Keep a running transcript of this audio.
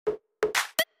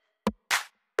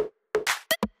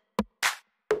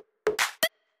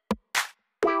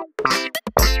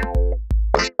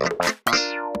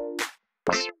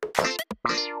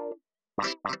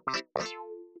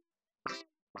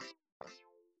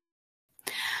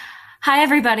Hi,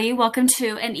 everybody. Welcome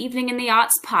to an Evening in the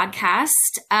Aughts podcast.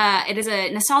 It is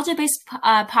a nostalgia based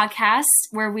podcast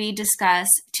where we discuss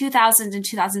 2000s and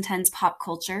 2010s pop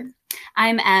culture.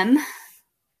 I'm Em,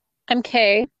 I'm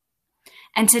Kay.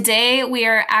 and today we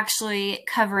are actually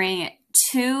covering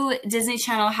two Disney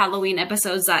Channel Halloween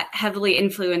episodes that heavily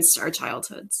influenced our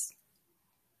childhoods.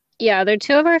 Yeah, they're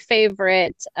two of our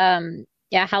favorite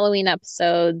Halloween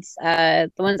episodes.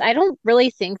 The ones I don't really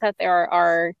think that there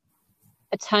are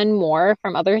a ton more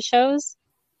from other shows.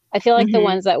 I feel like the Hmm.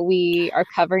 ones that we are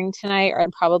covering tonight are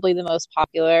probably the most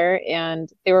popular and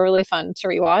they were really fun to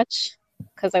rewatch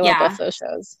because I love both Yeah, those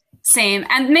shows. same.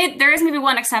 And there is maybe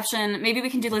one exception. Maybe we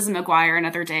can do Lizzie McGuire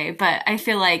another day, but I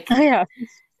feel like Oh yeah.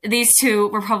 these two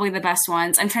were probably the best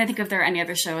ones. I'm trying to think if there are any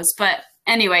other shows, but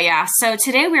anyway, yeah. So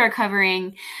today we are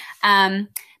covering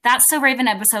That's So Raven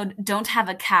episode, Don't Have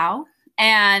a Cow,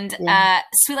 and Yeah.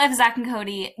 Sweet Life of Zack and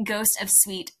Cody, Ghost of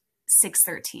Sweet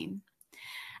 613.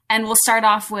 And we'll start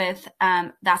off with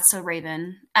That's So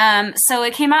Raven. So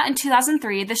it came out in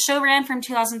 2003. The show ran from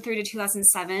 2003 to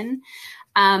 2007.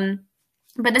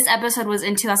 But this episode was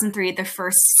in 2003, the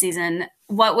first season.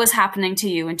 What was happening to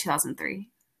you in 2003?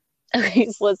 Okay,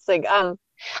 so let's think.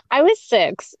 I was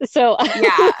six, so Yeah,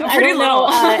 I pretty don't know.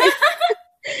 little.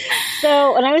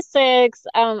 So when I was six,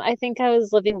 I think I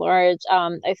was living large.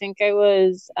 I think I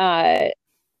was I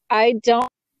don't.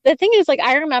 The thing is, like,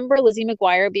 I remember Lizzie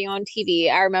McGuire being on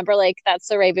TV. I remember, like, That's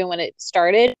So Raven when it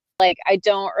started. Like, I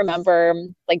don't remember,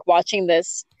 like, watching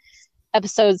this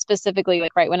episode specifically,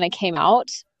 like, right when it came out.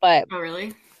 But Oh,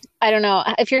 really? I don't know.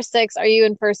 If you're six, are you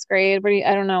in first grade? What do you,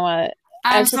 I don't know.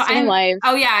 I was So just in life.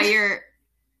 oh yeah,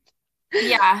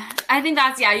 yeah, I think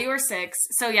yeah, you were six.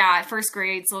 So yeah, first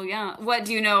grade. So yeah, what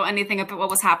do you know anything about what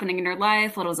was happening in your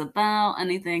life? What it was about?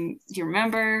 Anything? Do you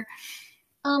remember?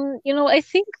 I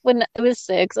think when I was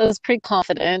six, I was pretty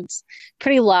confident,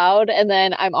 pretty loud, and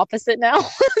then I'm opposite now.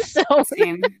 So,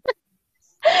 Same.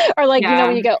 or like, when Yeah.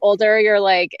 you get older, you're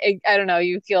like, I don't know,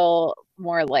 you feel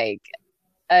more like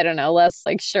I don't know, less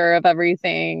like sure of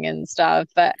everything and stuff.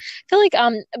 But I feel like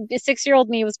the 6-year-old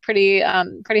me was pretty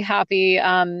happy.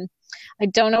 I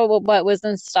don't know what was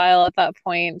in style at that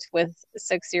point with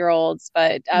 6-year-olds,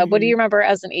 but what do Hmm. you remember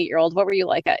as an 8-year-old? What were you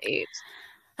like at 8?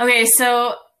 Okay,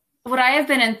 so would I have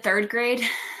been in third grade?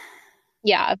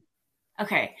 Yeah.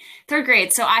 Okay, third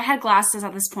grade. So I had glasses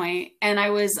at this point, and I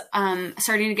was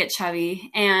starting to get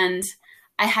chubby, and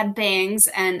I had bangs,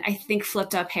 and I think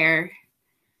flipped up hair.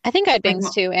 I think I had Like,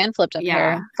 bangs too and flipped up yeah,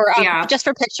 hair for yeah, just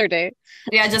for picture day.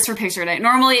 yeah, just for picture day.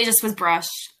 Normally it just was brush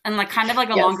and like kind of like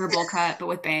a Yes. longer bowl cut, but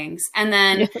with bangs. And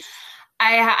then Yes.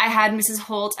 I had Mrs.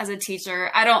 Holt as a teacher.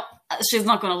 I don't. She's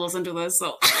not going to listen to this,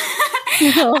 so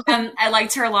I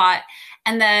liked her a lot.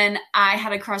 And then I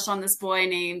had a crush on this boy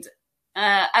named.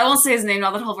 I won't say his name,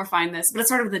 not that he'll ever find this, but it's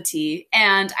sort of with a T.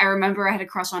 And I remember I had a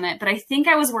crush on it, but I think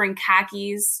I was wearing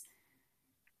khakis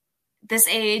this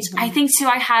age. I Mhm. think too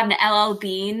I had an LL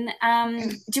Bean. Do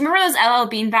you remember those LL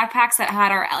Bean backpacks that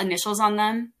had our initials on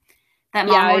them that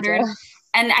Yeah, mom I do. ordered?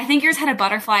 And I think yours had a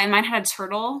butterfly and mine had a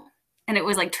turtle and it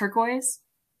was like turquoise.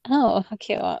 Oh, how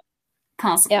cute. Yeah,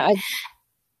 Possibly. I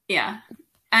Yeah.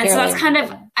 And so barely that's kind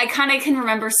remember of, that. I kind of can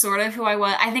remember sort of who I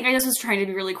was. I think I just was trying to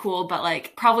be really cool, but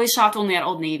like probably shopped only at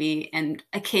Old Navy and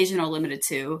occasional limited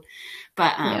too.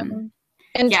 But Yeah.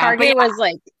 And yeah, but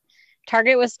yeah,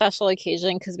 Target was special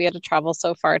occasion because we had to travel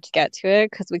so far to get to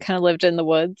it because we kind of lived in the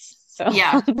woods. So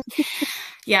yeah,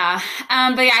 yeah.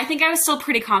 But yeah, I think I was still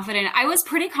pretty confident. I was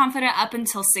pretty confident up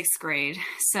until sixth grade.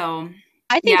 So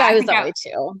I yeah, think I I was think that way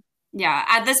too. yeah,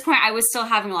 at this point I was still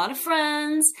having a lot of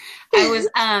friends. I was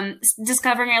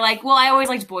discovering I like, well, I always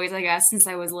liked boys, I guess, since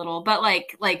I was little, but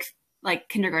like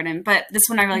kindergarten. But this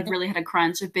one I like Mhm. really had a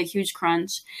crunch, a big huge crunch.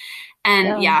 And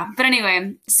Yeah. yeah, but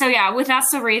anyway, so yeah, with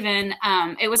That's So Raven,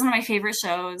 it was one of my favorite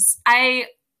shows.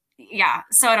 Yeah,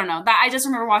 so I don't know. That I just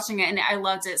remember watching it and I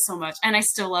loved it so much. And I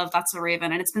still love That's So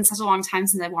Raven. And it's been such a long time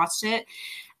since I watched it.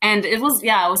 And it was,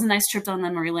 yeah, it was a nice trip down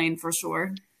memory lane for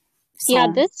sure. Yeah,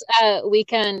 So this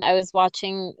weekend I was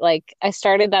watching like I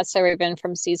started That's So Raven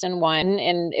from season one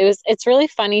and it's really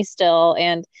funny still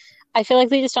and I feel like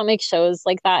they just don't make shows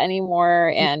like that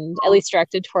anymore and at least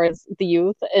directed towards the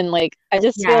youth and like I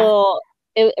just yeah. feel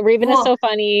Raven is Well, so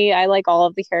funny. I like all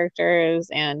of the characters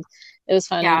and it was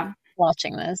fun yeah.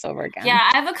 watching this over again. Yeah,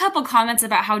 I have a couple comments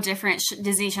about how different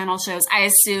Disney Channel shows, I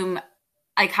assume,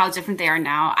 like how different they are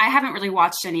now. I haven't really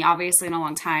watched any, obviously, in a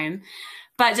long time,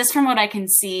 but just from what I can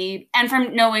see and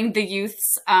from knowing the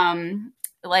youth's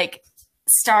like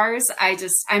stars, I'm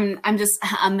just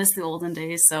I miss the olden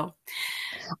days. So,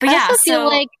 but I yeah, also feel so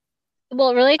like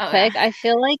well, really oh yeah, quick, I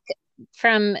feel like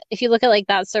from if you look at like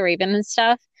That's So Raven and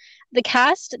stuff, the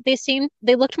cast,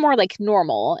 they looked more like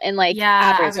normal and like Yeah, I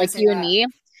average, was gonna like say you and that. me.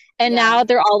 And Yeah. now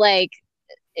they're all like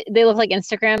they look like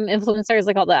Instagram influencers,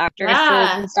 like all the actresses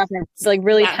Yeah. and stuff, and they're like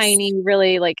really Yes. tiny,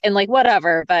 really like and like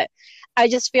whatever. But I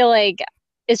just feel like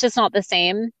it's just not the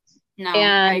same No, I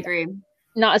and agree.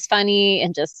 not as funny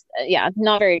and just yeah,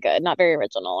 not very good, not very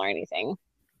original or anything.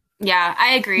 Yeah,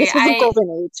 I agree. This was a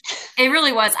golden age. It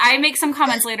really was. I make some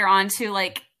comments later on too.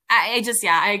 Like, I just,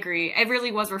 yeah, I agree. It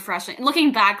really was refreshing.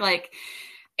 Looking back, like,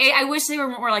 I wish they were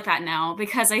more like that now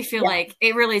because I feel Yeah. like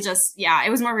it really just, yeah, it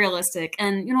was more realistic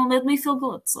and, made me feel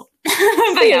good. So, but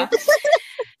Same. yeah.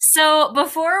 So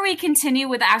before we continue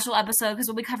with the actual episode, because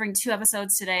we'll be covering 2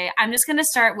 episodes today, I'm just going to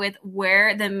start with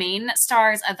where the main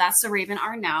stars of That's the Raven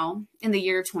are now in the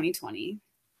year 2020.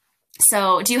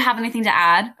 So, do you have anything to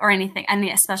add or anything,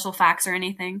 any special facts or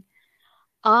anything?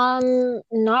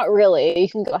 Not really. You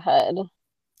can go ahead.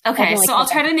 I Okay, can like so I'll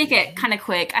think try of to make it kind of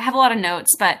quick. I have a lot of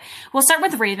notes, but we'll start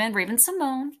with Raven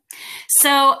Simone.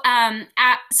 So first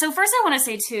I want to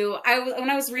say too, when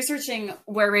I was researching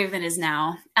where Raven is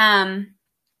now,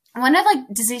 one of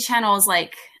like Disney Channel's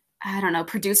like I don't know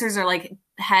producers or like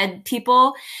head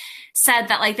people said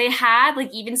that like they had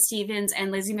like even Stevens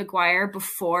and Lizzie McGuire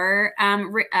before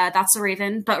That's So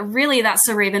Raven, but really That's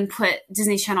So Raven put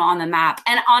Disney Channel on the map,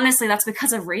 and honestly that's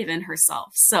because of Raven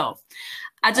herself. So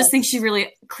I just think she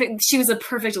was a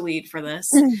perfect lead for this.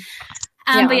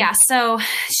 But Yeah. yeah, so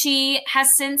she has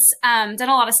since done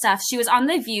a lot of stuff. She was on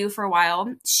The View for a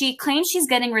while. She claims she's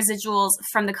getting residuals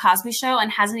from The Cosby Show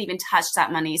and hasn't even touched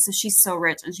that money. So she's so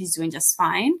rich and she's doing just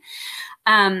fine.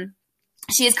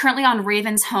 She is currently on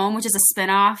Raven's Home, which is a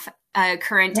spinoff, a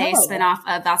current day spinoff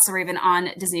of That's the Raven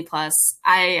on Disney Plus.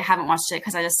 I haven't watched it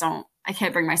because I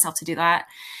can't bring myself to do that.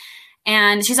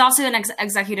 And she's also an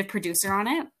executive producer on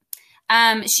it.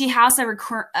 She has a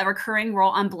recurring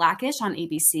role on Blackish on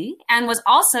ABC and was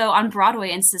also on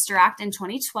Broadway in Sister Act in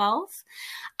 2012.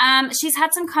 She's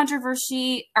had some controversial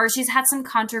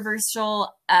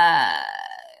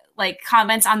like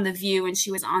comments on The View when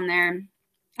she was on there,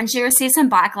 and she received some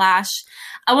backlash.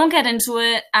 I won't get into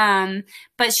it,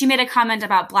 but she made a comment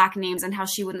about Black names and how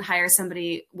she wouldn't hire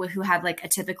somebody who had like a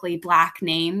typically Black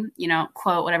name,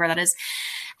 quote, whatever that is.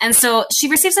 And so she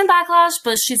received some backlash,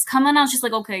 but she's coming out. She's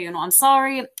like, okay, I'm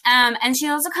sorry. And she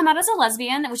also come out as a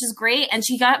lesbian, which is great. And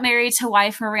she got married to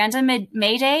wife Miranda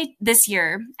Mayday this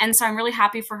year. And so I'm really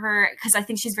happy for her because I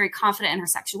think she's very confident in her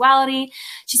sexuality.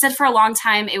 She said for a long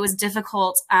time it was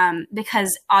difficult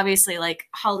because obviously like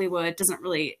Hollywood doesn't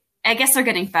really, I guess they're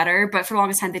getting better, but for the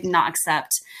longest time they did not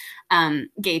accept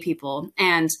gay people.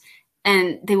 And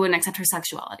they wouldn't accept her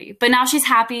sexuality. But now she's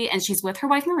happy and she's with her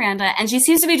wife, Miranda, and she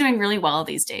seems to be doing really well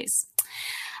these days.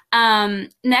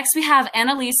 Next, we have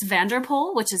Anneliese van der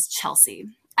Pol, which is Chelsea.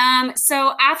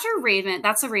 So after Raven,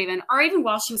 That's a Raven, or even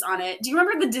while she was on it, do you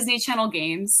remember the Disney Channel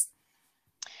games?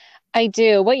 I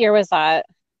do. What year was that?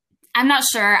 I'm not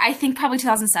sure. I think probably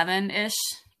 2007-ish,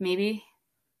 maybe.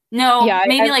 No, Yeah,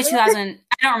 maybe like 2000.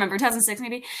 I don't remember. 2006,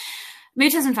 maybe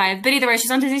 2005. But either way, she's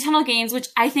on Disney Channel games, which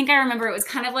I think I remember it was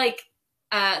kind of like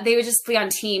they would just be on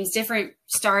teams, different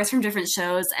stars from different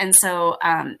shows. And so,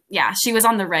 yeah, she was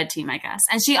on the red team, I guess.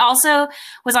 And she also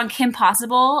was on Kim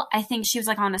Possible. I think she was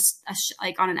like on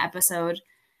on an episode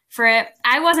for it.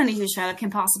 I wasn't a huge fan of Kim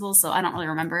Possible, so I don't really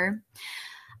remember.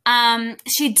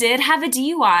 She did have a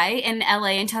DUI in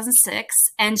LA in 2006,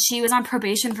 and she was on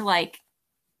probation for like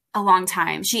a long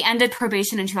time. She ended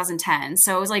probation in 2010.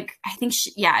 So it was like, I think,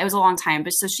 it was a long time.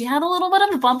 But so she had a little bit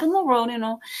of a bump in the road,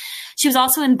 She was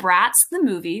also in Bratz, the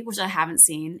movie, which I haven't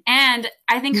seen. And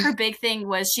I think her big thing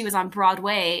was she was on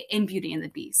Broadway in Beauty and the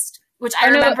Beast, which I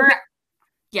remember.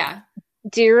 Yeah.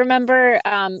 Do you remember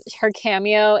her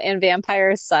cameo in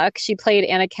Vampires Suck? She played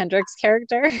Anna Kendrick's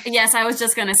character. Yes, I was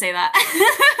just going to say that.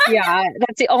 Yeah,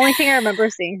 that's the only thing I remember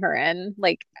seeing her in,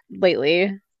 like,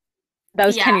 lately. That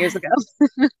was 10 years ago.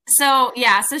 So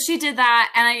she did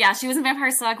that, and she was in Vampire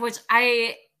Suck, which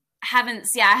I haven't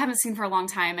seen for a long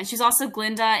time. And she's also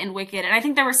Glinda in Wicked, and I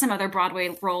think there were some other Broadway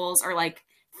roles or like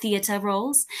theater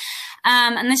roles.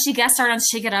 And then she guest starred on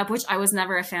Shake It Up, which I was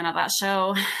never a fan of that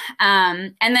show.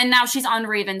 And then now she's on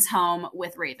Raven's Home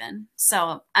with Raven,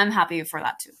 so I'm happy for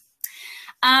that too.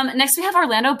 Next we have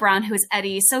Orlando Brown, who is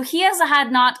Eddie. So he has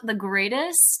had not the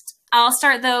greatest. I'll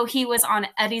start though. He was on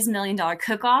Eddie's $1 Million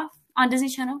Cook-Off on Disney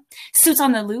Channel, Suits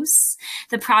on the Loose,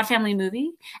 the Proud Family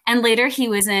movie, and later he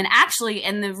was in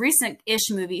the recent-ish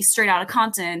movie Straight Outta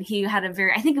Compton. He had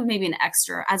I think maybe an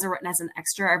extra, as an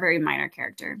extra, a very minor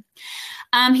character.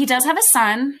 He does have a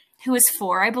son who is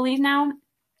 4, I believe now,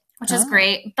 which is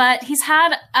great. But he's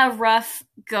had a rough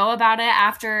go about it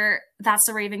after That's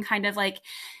So Raven kind of like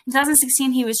in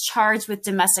 2016, he was charged with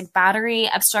domestic battery,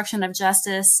 obstruction of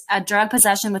justice, drug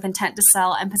possession with intent to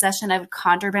sell, and possession of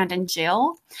contraband in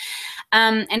jail.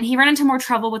 And he ran into more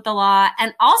trouble with the law.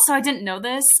 And also, I didn't know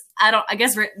this. I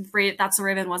guess That's So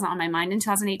Raven wasn't on my mind in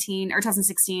 2018 or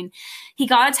 2016. He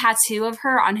got a tattoo of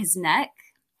her on his neck.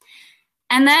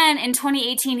 And then in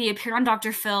 2018, he appeared on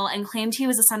Dr. Phil and claimed he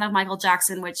was the son of Michael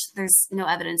Jackson, which there's no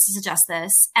evidence to suggest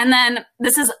this. And then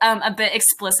this is a bit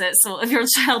explicit. So if your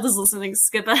child is listening,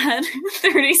 skip ahead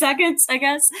 30 seconds, I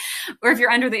guess, or if you're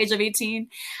under the age of 18.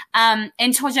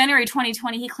 Until January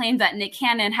 2020, he claimed that Nick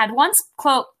Cannon had once,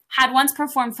 quote,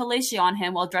 performed fellatio on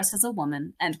him while dressed as a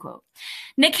woman, end quote.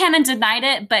 Nick Cannon denied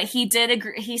it, but he did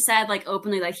agree. He said like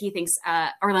openly, like he thinks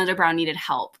Orlando Brown needed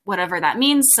help, whatever that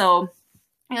means. So,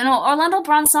 Orlando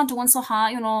Brown's not doing so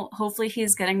hot, hopefully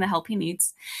he's getting the help he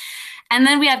needs. And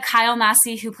then we have Kyle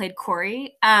Massey, who played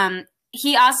Corey.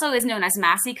 He also is known as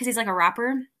Massey because he's like a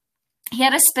rapper. He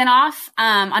had a spinoff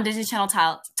on Disney Channel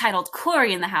titled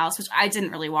Corey in the House, which I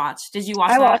didn't really watch. Did you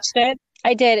watch that? I watched it.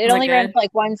 I did. It only ran for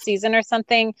like one season or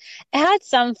something. It had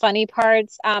some funny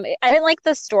parts. I didn't like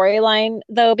the storyline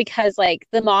though, because like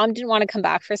the mom didn't want to come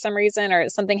back for some reason or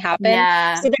something happened.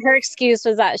 Yeah. So her excuse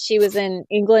was that she was in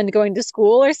England going to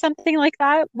school or something like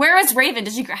that. Where was Raven?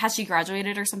 Has she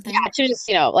graduated or something? Yeah, she was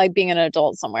just, like being an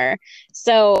adult somewhere.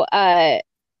 So, so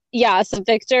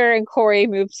Victor and Corey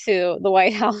moved to the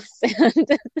White House and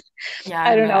yeah,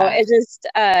 I don't know. It just,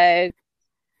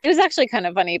 it was actually kind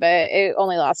of funny, but it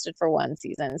only lasted for one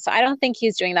season. So I don't think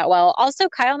he's doing that well. Also,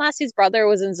 Kyle Massey's brother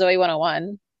was in Zoey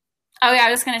 101. Oh, yeah, I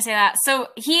was going to say that. So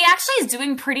he actually is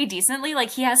doing pretty decently.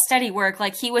 Like, he has steady work.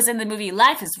 Like, he was in the movie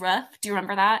Life is Rough. Do you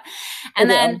remember that?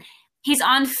 And then he's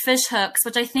on Fish Hooks,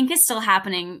 which I think is still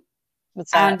happening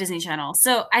on Disney Channel.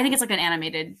 So I think it's like an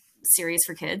animated series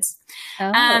for kids.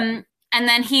 Oh. And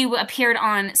then he appeared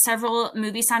on several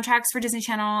movie soundtracks for Disney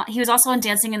Channel. He was also on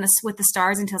Dancing with the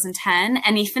Stars in 2010,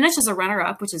 and he finished as a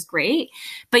runner-up, which is great.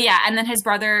 But yeah, and then his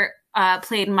brother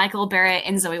played Michael Barrett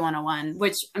in Zoey 101,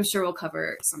 which I'm sure we'll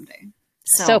cover someday.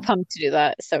 So pumped to do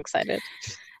that. So excited.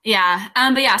 Yeah.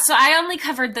 But yeah, so I only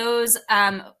covered those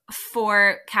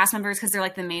for cast members because they're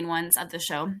like the main ones of the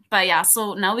show. But yeah,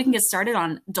 so now we can get started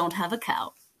on Don't Have a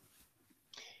Cow.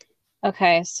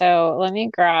 Okay, so let me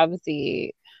grab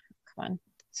the... Come on.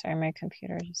 Sorry, my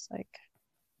computer just like...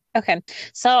 Okay,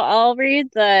 so I'll read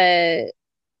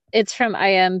it's from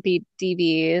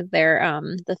IMDb,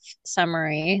 the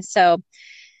summary. So,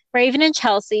 Raven and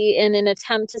Chelsea, in an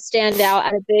attempt to stand out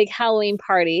at a big Halloween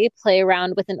party, play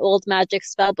around with an old magic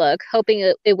spell book, hoping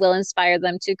it will inspire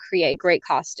them to create great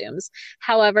costumes.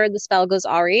 However, the spell goes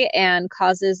awry and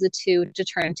causes the two to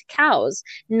turn into cows,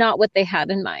 not what they had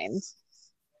in mind.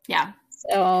 Yeah.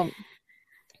 So...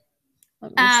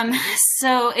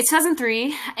 So it's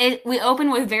 2003. We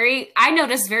open with I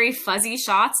noticed very fuzzy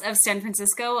shots of San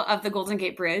Francisco, of the Golden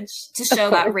Gate Bridge, to show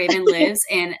that Raven lives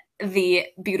in the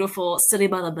beautiful City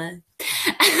by the Bay.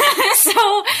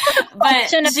 But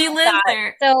she lives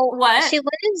there. So what? She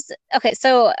lives. Okay,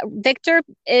 so Victor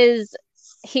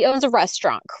he owns a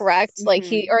restaurant, correct? Mm-hmm, like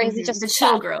is he just the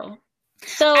Chill Grill?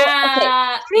 So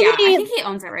yeah, I think he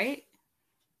owns it, right?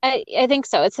 I think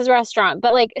so. It's his restaurant,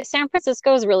 but like San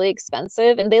Francisco is really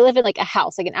expensive, and they live in like a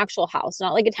house, like an actual house,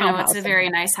 not like a townhouse. It's a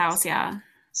very nice house, yeah.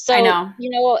 So I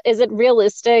know. Is it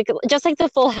realistic? Just like the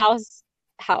Full House,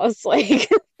 like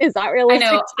is that realistic?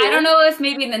 I know. Too? I don't know if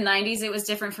maybe in the 90s it was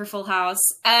different for Full House.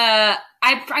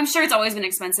 I'm sure it's always been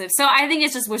expensive. So I think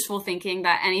it's just wishful thinking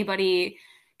that anybody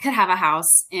could have a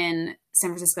house in San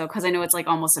Francisco, because I know it's like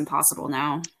almost impossible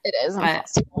now. It is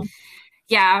impossible.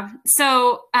 Yeah.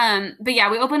 So, but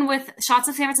yeah, we open with shots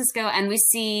of San Francisco, and we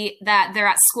see that they're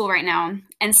at school right now.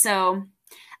 And so,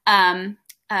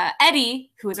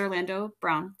 Eddie, who is Orlando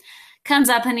Brown, comes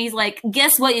up and he's like,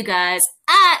 "Guess what, you guys?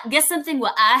 Guess something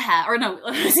what I have." Or no,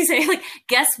 what does he say? Like,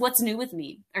 "Guess what's new with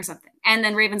me," or something. And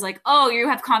then Raven's like, "Oh, you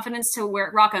have confidence to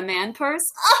rock a man purse?"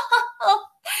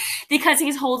 Because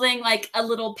he's holding like a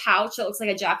little pouch that looks like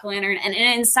a jack-o'-lantern. And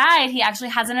inside, he actually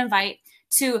has an invite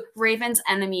to Raven's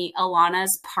enemy,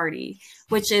 Alana's party,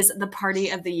 which is the party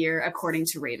of the year, according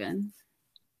to Raven.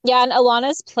 Yeah, and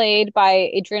Alana's played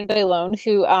by Adrienne Bailon,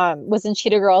 who was in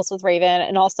Cheetah Girls with Raven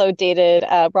and also dated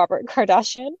Robert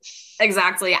Kardashian.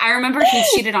 Exactly. I remember he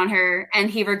cheated on her, and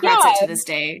he regrets it to this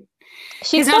day.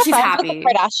 She's happy with the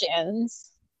Kardashians.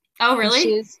 Oh,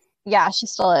 really? She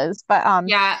still is. But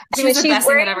yeah, she was the best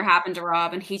thing that ever happened to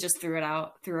Rob, and he just threw her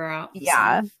out.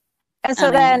 Yeah. So. And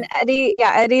so then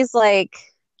Eddie's like,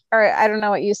 or I don't know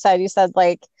what you said. You said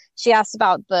like, she asked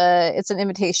about it's an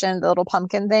imitation, the little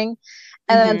pumpkin thing.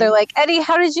 And then they're Mm-hmm. like, Eddie,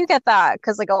 how did you get that?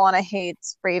 Because like Alana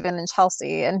hates Raven and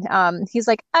Chelsea, and he's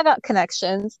like, I got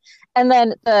connections. And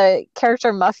then the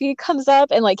character Muffy comes up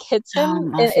and like hits him.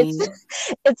 Oh, And Muffy.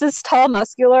 it's this tall,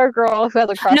 muscular girl who has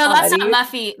a crush No, on that's not Eddie.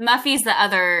 Muffy. Muffy's the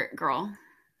other girl.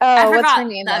 I Oh, what's her forgot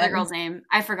name the other then? girl's name.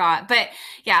 I forgot. But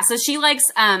yeah, so she likes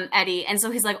Eddie, and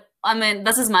so he's like, I mean,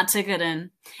 this is my ticket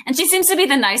in. And she seems to be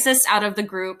the nicest out of the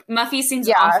group. Muffy seems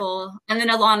Yeah. awful. And then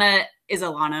Alana is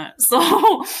Alana.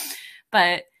 So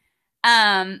but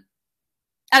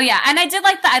oh yeah, and I did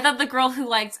like that. I thought the girl who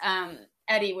liked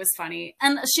Eddie was funny.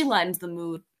 And she lightened the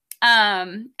mood.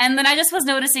 And then I just was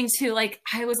noticing too, like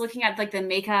I was looking at like the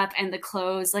makeup and the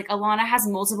clothes. Like Alana has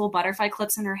multiple butterfly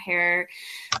clips in her hair.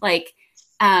 Like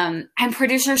I'm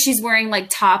pretty sure she's wearing like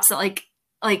tops that like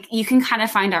you can kind of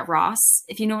find at Ross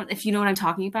if you know what I'm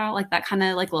talking about, like that kind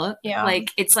of like look. Yeah.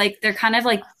 Like it's like they're kind of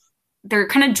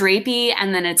drapey,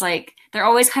 and then it's like they're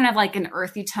always kind of like an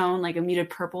earthy tone, like a muted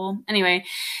purple. Anyway,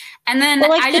 and then Well,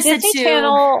 like I just said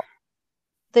too.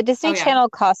 The Disney Oh yeah, Channel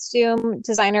costume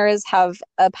designers have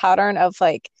a pattern of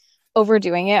like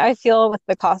overdoing it. I feel with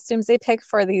the costumes they pick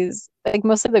for these, like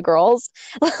mostly the girls,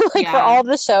 like for yeah. all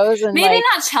the shows and Maybe like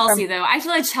not Chelsea though. I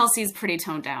feel like Chelsea's pretty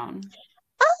toned down.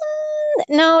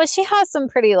 no, she has some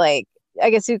pretty like I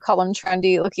guess you'd call them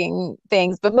trendy looking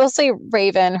things, but mostly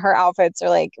Raven, her outfits are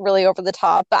like really over the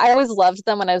top. But I always loved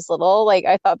them when I was little. Like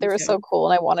I thought they Me were so too. cool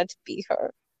and I wanted to be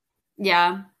her.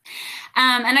 Yeah.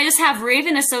 And I just have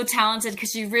Raven is so talented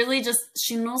because she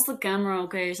knows the camera,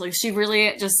 okay? Like she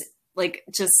really just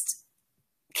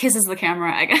kisses the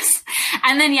camera, I guess.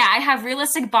 And then yeah, I have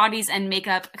realistic bodies and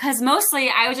makeup because mostly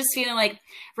I was just feeling like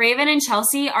Raven and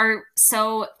Chelsea are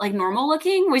so like normal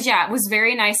looking, which yeah, was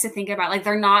very nice to think about. Like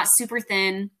they're not super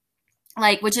thin,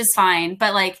 like which is fine,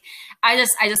 but like I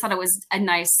just thought it was a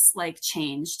nice like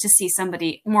change to see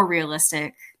somebody more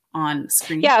realistic on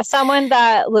screen. Yeah, someone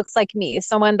that looks like me,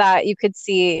 someone that you could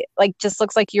see like just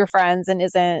looks like your friends and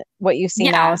isn't what you see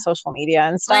now on Yeah. social media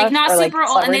and Like stuff, not or like super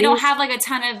old, and they don't celebrities. have like a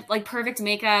ton of like perfect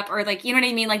makeup or like you know what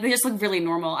I mean, like they just look really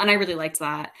normal, and I really liked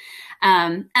that.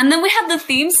 And then we have the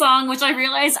theme song, which I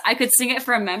realized I could sing it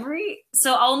from memory,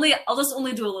 so I'll just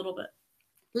only do a little bit.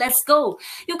 Let's go,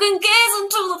 you can gaze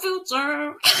into the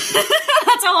future.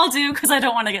 That's all I'll do because I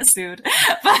don't want to get sued.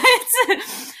 But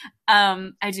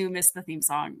I do miss the theme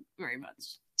song very much.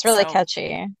 It's really So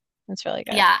catchy. It's really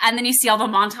good. yeah, and then you see all the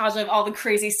montage of all the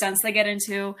crazy stunts they get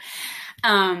into.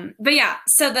 But yeah,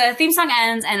 so the theme song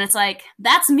ends and it's like,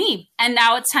 that's me. And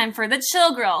now it's time for the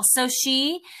chill girl. So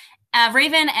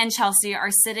Raven and Chelsea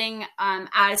are sitting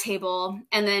at a table,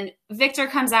 and then Victor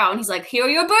comes out and he's like, here are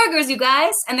your burgers, you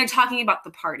guys. And they're talking about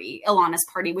the party, Ilana's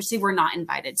party, which they were not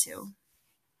invited to.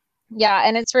 Yeah,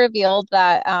 and it's revealed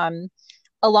that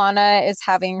Alana is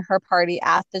having her party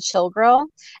at the Chill Grill,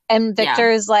 and Yeah.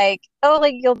 Victor is like, "Oh,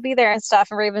 like you'll be there and stuff."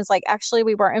 And Raven's like, "Actually,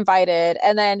 we weren't invited."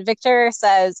 And then Victor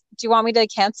says, "Do you want me to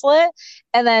cancel it?"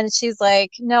 And then she's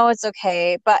like, "No, it's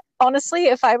okay." But honestly,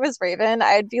 if I was Raven,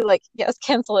 I'd be like, "Yes,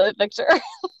 cancel it, Victor."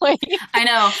 Like I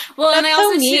know. Well, and I that's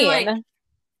so also too like, mean.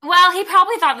 well, he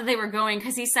probably thought that they were going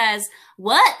because he says,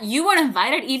 what? You weren't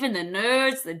invited? Even the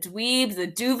nerds, the dweebs, the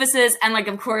doofuses, and like,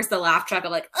 of course, the laugh track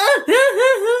of like,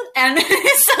 and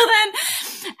so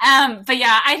then, but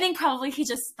yeah, I think probably he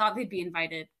just thought they'd be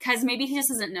invited because maybe he just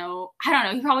doesn't know. I don't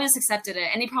know. He probably just accepted it.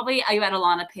 And he probably, I bet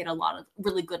Alana paid a lot of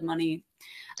really good money.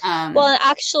 Well, and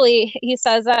actually, he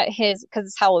says that because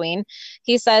it's Halloween,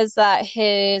 he says that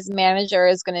his manager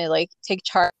is going to like take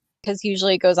charge because he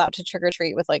usually goes out to trick or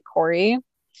treat with like Corey.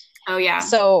 Oh, yeah.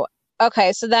 So,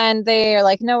 okay, so then they're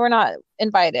like, no, we're not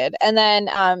invited. And then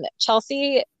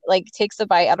Chelsea like takes a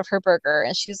bite out of her burger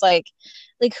and she's like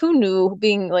who knew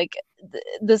being like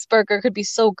this burger could be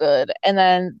so good? And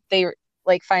then they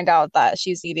like find out that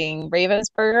she's eating Raven's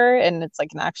burger and it's like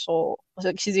an actual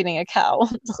like she's eating a cow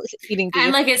eating And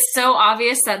beef. like, it's so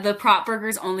obvious that the prop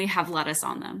burgers only have lettuce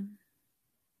on them.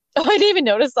 Oh, I didn't even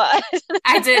notice that.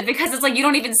 I did because it's like you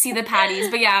don't even see the patties,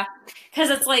 but yeah,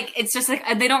 because it's like it's just like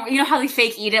they don't, you know how they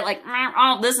fake eat it, like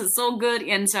oh this is so good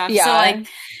and stuff. So Yeah. like,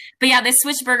 but yeah, they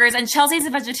switch burgers, and Chelsea's a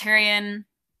vegetarian.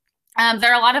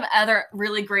 There are a lot of other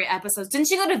really great episodes. Didn't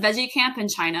she go to veggie camp in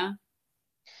China?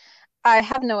 I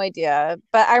have no idea,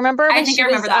 but I remember I when think she I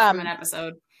was remember that from an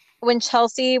episode. when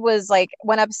Chelsea was like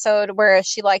one episode where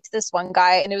she liked this one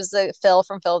guy and it was the Phil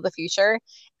from Phil of the Future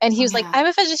and he Oh was like, yeah. I'm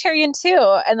a vegetarian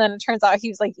too. And then it turns out he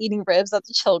was like eating ribs at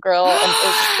the Chill Grill and it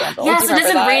was a scandal. Yeah, Do you so remember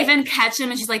doesn't that? Raven catch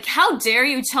him and she's like, how dare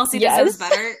you, Chelsea Yes. deserves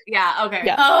better? Yeah, okay.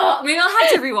 Yeah. Oh, maybe I'll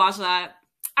have to rewatch that.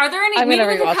 Are there any, I'm maybe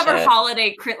gonna we could rewatch cover it.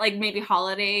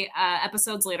 holiday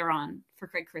episodes later on for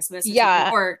Christmas or Yeah.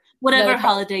 something, or whatever Another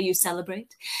holiday you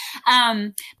celebrate.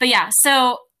 But yeah,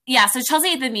 so yeah, so Chelsea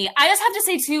ate the meat. I just have to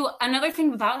say too, another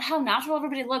thing about how natural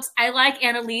everybody looks. I like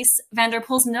Annalise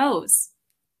Vanderpool's nose.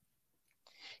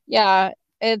 Yeah,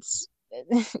 it's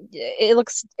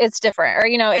it's different, or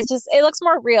it looks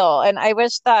more real, and I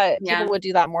wish that people Yeah. would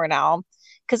do that more now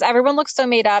because everyone looks so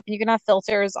made up, and you can have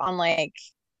filters on like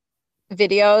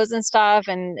videos and stuff,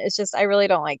 and it's just I really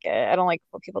don't like it. I don't like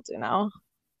what people do now.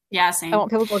 Yeah, I same.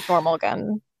 want people to look normal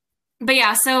again. But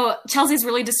yeah, so Chelsea's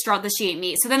really distraught that she ate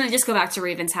meat. So then they just go back to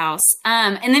Raven's house.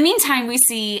 In the meantime, we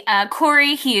see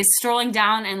Corey. He is strolling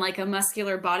down in like a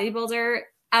muscular bodybuilder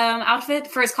outfit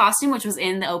for his costume, which was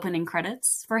in the opening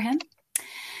credits for him.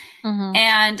 Hmm.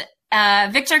 And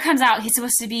Victor comes out. He's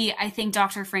supposed to be, I think,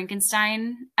 Dr.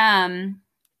 Frankenstein.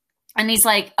 And he's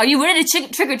like, are you ready to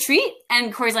trick or treat?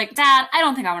 And Corey's like, Dad, I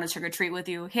don't think I want to trick or treat with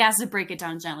you. He has to break it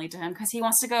down gently to him because he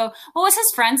wants to go. What was his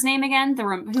friend's name again? Who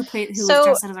was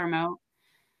dressed as a remote?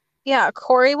 Yeah,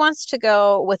 Corey wants to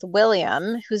go with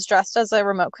William, who's dressed as a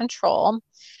remote control.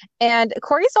 And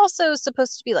Corey's also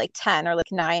supposed to be like 10 or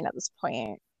like 9 at this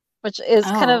point, which is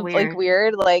kind Oh, of like weird.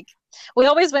 weird. Like we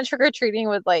always went trick-or-treating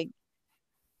with like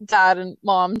dad and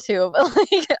mom too, but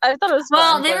like I thought it was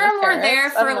Well, fun they going were with more there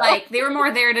parents. I for don't know. like they were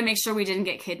more there to make sure we didn't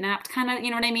get kidnapped, kind of. You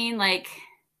know what I mean? Like,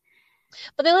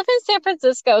 But they live in San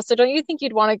Francisco, so don't you think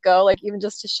you'd want to go like even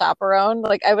just to chaperone?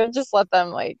 Like I would just let them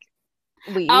like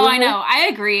oh, leave. I know, I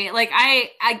agree. Like, I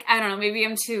don't know. Maybe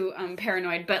I'm too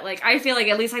paranoid, but like, I feel like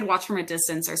at least I'd watch from a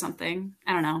distance or something.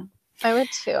 I don't know. I would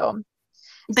too. So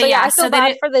But yeah, yeah, I so feel they bad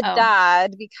did. for the Oh,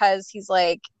 dad because he's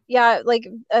like, yeah, like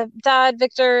Dad,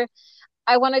 Victor,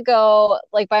 I want to go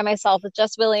like by myself with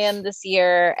just William this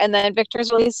year. And then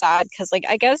Victor's really sad because like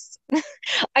I guess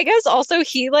also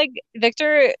he like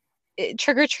Victor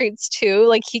trick or treats too.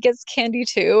 Like he gets candy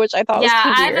too, which I thought was yeah.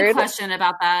 kind of I have a weird. question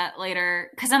about that later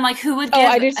because I'm like, who would Oh, give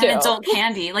I do an too. adult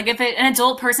candy? Like, if an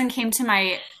adult person came to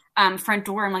my front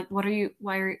door, I'm like, what are you?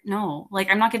 Why are no?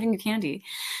 Like, I'm not giving you candy.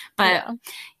 But Yeah.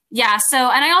 yeah, so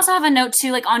and I also have a note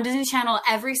too, like on Disney Channel,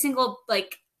 every single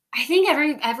like I think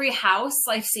every house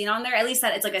I've seen on there, at least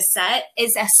that it's like a set,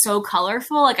 is so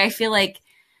colorful. Like I feel like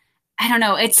I don't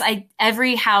know, it's like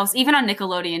every house, even on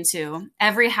Nickelodeon too,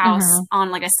 every house Hmm.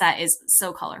 on like a set is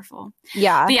so colorful.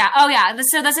 Yeah. But yeah, oh yeah,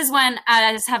 so this is when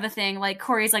I just have a thing. Like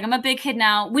Corey's like, I'm a big kid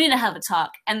now. We need to have a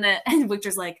talk, and and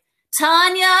Victor's like,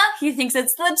 Tanya. He thinks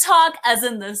it's the talk, as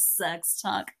in the sex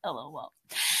talk. LOL.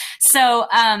 So,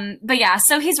 but yeah,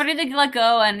 so he's ready to let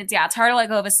go, and it's hard to let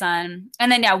go of his son. And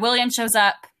then yeah, William shows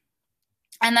up,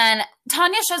 and then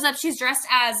Tanya shows up. She's dressed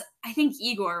as I think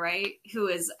Igor, right? Who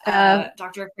is Uh,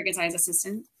 Dr. Frankenstein's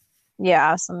assistant.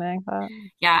 yeah, something like that.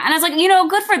 Yeah, and I was like,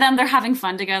 good for them. They're having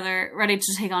fun together, ready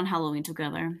to take on Halloween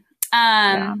together.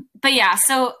 Yeah. But yeah,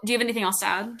 so do you have anything else to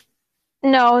add?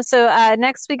 No, so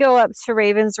next we go up to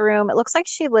Raven's room. It looks like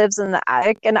she lives in the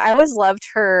attic, and I always loved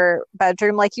her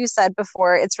bedroom. Like you said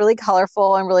before, it's really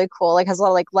colorful and really cool. Like has a lot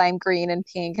of like lime green and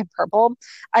pink and purple.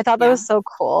 I thought that Yeah, was so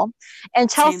cool.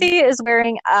 And same. Chelsea is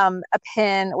wearing a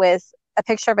pin with a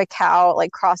picture of a cow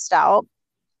like crossed out.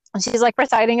 And she's like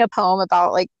reciting a poem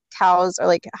about like cows or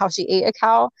like how she ate a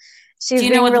cow. Do She's you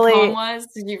know being what the poem really was?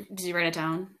 Did you write it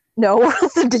down? no.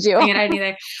 Did you? I think I didn't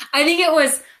either. I think it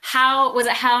was how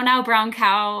now brown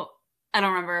cow. I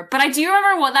don't remember, but I do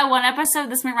remember what that one episode.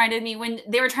 This reminded me when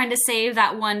they were trying to save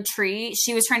that one tree.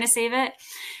 She was trying to save it,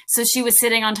 so she was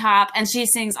sitting on top, and she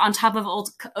sings "On Top of Old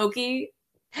Okie."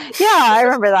 Yeah, I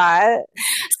remember that.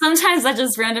 Sometimes I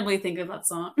just randomly think of that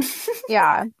song.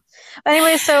 Yeah.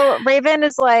 Anyway, so Raven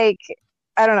is like,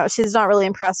 I don't know, she's not really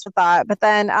impressed with that. But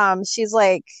then she's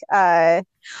like,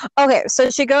 okay, so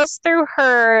she goes through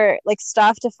her like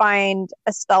stuff to find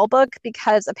a spell book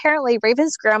because apparently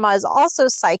Raven's grandma is also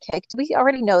psychic. Do we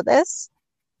already know this?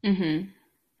 Mm-hmm.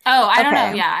 Oh, I don't know.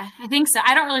 Okay. Yeah, I think so.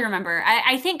 I don't really remember.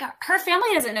 I think her family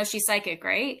doesn't know she's psychic,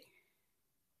 right?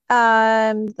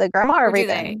 The grandma or Or do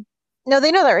they? Raven? No,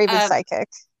 they know that Raven's Uh, psychic.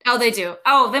 oh, they do.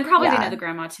 Oh, then probably they know Yeah. the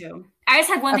grandma too. I just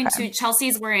had one thing Okay. too.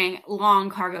 Chelsea's wearing long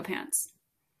cargo pants.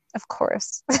 Of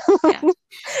course. Yeah.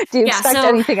 Do you Yeah. expect So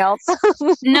anything else?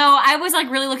 no, I was like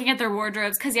really looking at their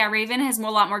wardrobes because yeah, Raven has a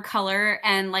lot more color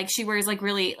and like she wears like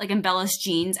really like embellished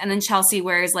jeans, and then Chelsea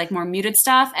wears like more muted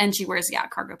stuff, and she wears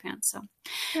cargo pants. So,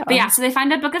 but Yeah. yeah, so they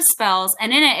find a book of spells,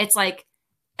 and in it it's like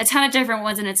a ton of different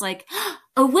ones, and it's like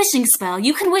a wishing spell.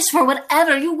 You can wish for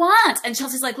whatever you want, and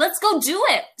Chelsea's like, let's go do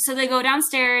it. So they go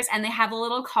downstairs and they have a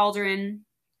little cauldron,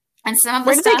 and some of the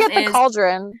Where did they stuff get the is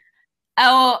cauldron?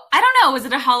 oh I don't know, was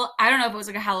it I don't know if it was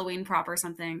like a Halloween prop or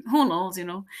something. Who knows.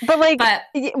 But like, But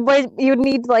what you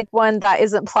need like one that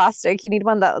isn't plastic. You need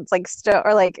one that's like stone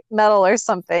or like metal or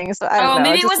something. So I don't oh, know.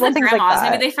 maybe it Just was the one things like grandma's.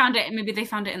 that. Maybe they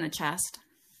found it in the chest.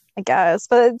 I guess.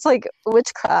 But it's like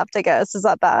witchcraft, I guess. Is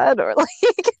that bad? Or like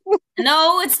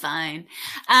No, it's fine.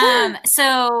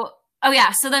 So oh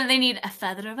yeah, so then they need a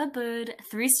feather of a bird,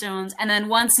 3 stones, and then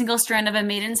 1 single strand of a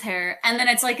maiden's hair. And then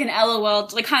it's like an LOL,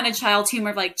 like kind of child humor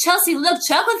of like, Chelsea, look,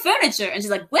 chocolate furniture. And she's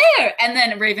like, where? And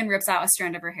then Raven rips out a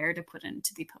strand of her hair to put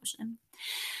into the potion.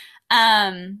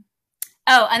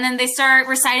 Oh, and then they start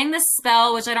reciting this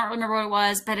spell, which I don't remember what it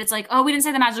was, but it's like, oh, we didn't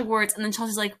say the magic words. And then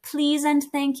Chelsea's like, please and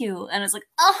thank you. And it's like,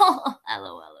 oh,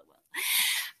 LOL.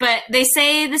 But they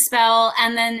say the spell,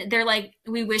 and then they're like,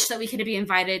 we wish that we could be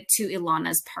invited to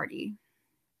Ilana's party.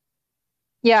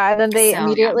 yeah, and then they So, yeah.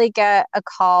 immediately get a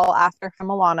call after from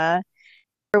Alana.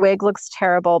 Her wig looks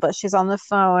terrible, but she's on the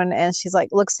phone and she's like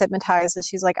looks hypnotized and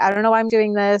she's like, I don't know why I'm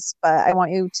doing this, but I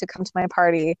want you to come to my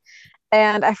party.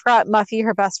 And I forgot Muffy,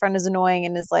 her best friend, is annoying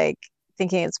and is like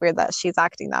thinking it's weird that she's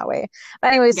acting that way. But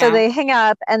anyway, so Yeah. they hang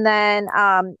up and then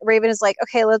Raven is like,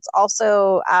 okay, let's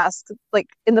also ask, like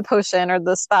in the potion or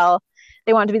the spell,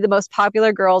 they want to be the most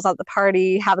popular girls at the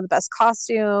party, have the best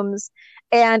costumes.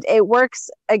 And it works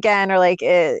again, or like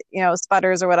it,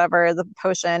 sputters or whatever, the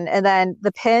potion. And then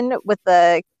the pin with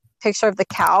the picture of the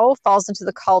cow falls into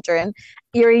the cauldron.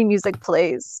 Eerie music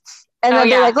plays. And Oh, then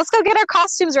they're yeah. like, let's go get our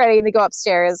costumes ready. And they go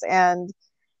upstairs and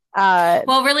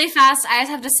Well, really fast, I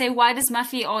just have to say, why does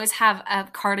Muffy always have a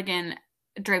cardigan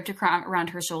draped around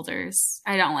her shoulders?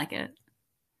 I don't like it.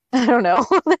 I don't know.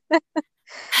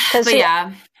 Because But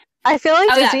yeah. I feel like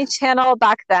Oh, yeah. Disney Channel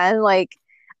back then, like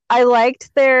I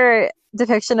liked their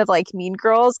depiction of like Mean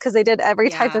Girls because they did every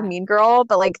type of Yeah. Mean Girl,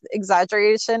 but like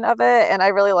exaggeration of it, and I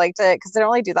really liked it because they don't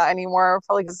really do that anymore.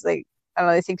 Probably because they, I don't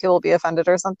know, they think people will be offended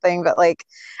or something. But like,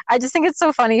 I just think it's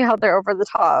so funny how they're over the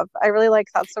top. I really like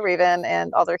That's So Raven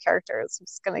and all their characters. I'm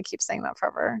just gonna keep saying that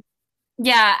forever.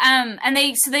 Yeah, and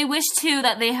they wish too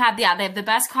that they have the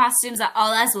best costumes, that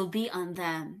all eyes will be on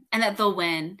them and that they'll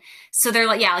win. So they're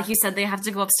like, yeah, like you said, they have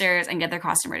to go upstairs and get their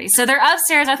costume ready. So they're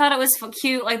upstairs. I thought it was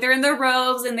cute, like they're in their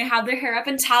robes and they have their hair up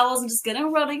in towels and just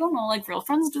getting ready, like real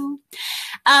friends do.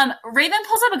 Raven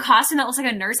pulls up a costume that looks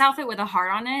like a nurse outfit with a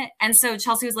heart on it, and so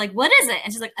Chelsea was like, "What is it?"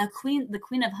 And she's like, the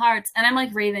Queen of Hearts." And I'm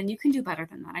like, Raven, you can do better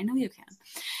than that. I know you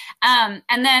can.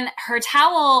 And then her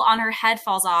towel on her head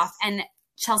falls off, and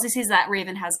Chelsea sees that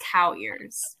Raven has cow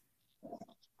ears.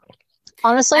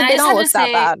 Honestly, And I they just don't have look to that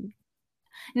say, bad.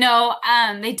 no,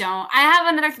 they don't. I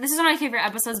have another. This is one of my favorite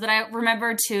episodes, but I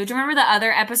remember too. Do you remember the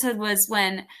other episode was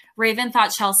when Raven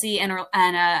thought Chelsea and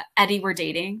Eddie were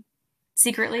dating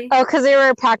secretly? Oh, because they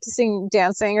were practicing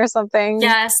dancing or something.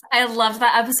 Yes, I loved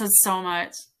that episode so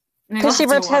much. Maybe I'll Because she have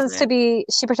to watch pretends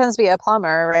to it. be a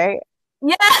plumber, right?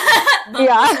 Yeah,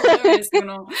 Yeah. that's hilarious, you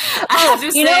know. I Oh, have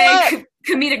to you know say, what?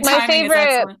 comedic My timing is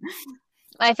favorite,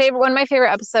 excellent. one of my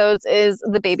favorite episodes is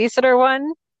the babysitter one.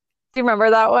 Do you remember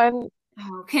that one?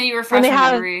 Oh, can you When refresh they my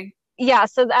have, memory? yeah,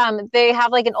 so they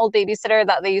have like an old babysitter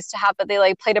that they used to have, but they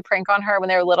like played a prank on her when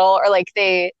they were little, or like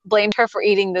they blamed her for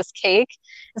eating this cake,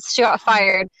 and so she got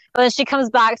fired. But then she comes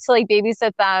back to like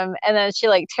babysit them, and then she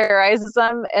like terrorizes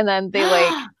them, and then they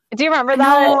like. Do you remember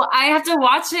that? No, I have to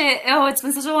watch it. Oh, it's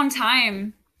been such a long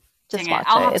time. Just Dang it. watch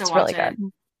I'll it. have to It's watch really it.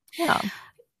 good. Yeah.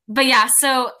 But yeah,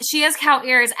 so she has cow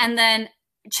ears, and then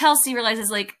Chelsea realizes,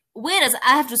 like, wait,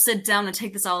 I have to sit down and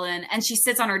take this all in. And she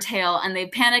sits on her tail, and they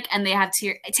panic, and they have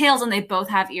tails, and they both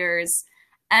have ears.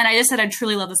 And I just said I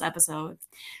truly love this episode.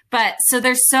 But so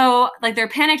they're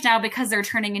panicked now because they're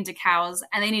turning into cows,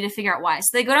 and they need to figure out why.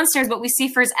 So they go downstairs, but we see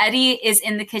first Eddie is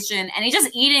in the kitchen, and he's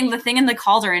just eating the thing in the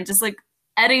cauldron, just like,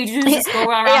 Eddie, did you just go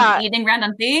around Yeah. eating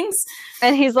random things?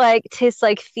 And he's like, tastes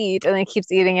like feet, and he keeps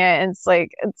eating it, and it's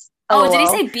like, it's Oh, did he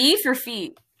LOL. say beef or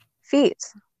feet? Feet?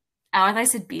 Oh, I thought I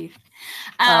said beef.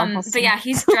 We'll But see. yeah,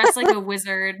 he's dressed like a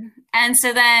wizard. And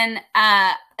so then,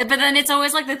 but then it's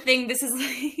always like the thing, this is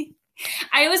like,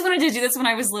 I always wanted to do this when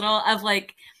I was little, of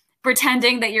like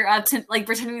pretending that you're up to, like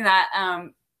pretending that,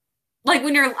 like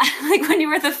when you're like when you're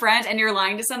with a friend and you're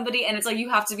lying to somebody, and it's like you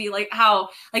have to be like how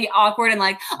like awkward and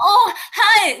like, oh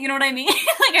hi, you know what I mean?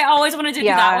 Like I always wanted to do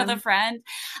that Yeah. with a friend.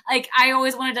 Like I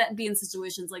always wanted to be in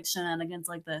situations like shenanigans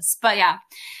like this. But yeah,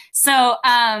 so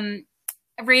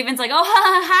Raven's like, oh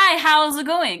hi, how's it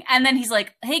going? And then he's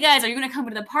like, hey guys, are you gonna come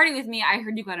to the party with me? I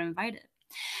heard you got invited.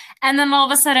 And then all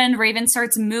of a sudden, Raven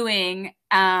starts mooing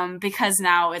because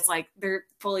now it's like they're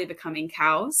fully becoming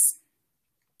cows.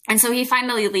 And so he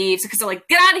finally leaves because they're like,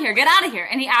 get out of here, get out of here.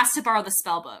 And he asks to borrow the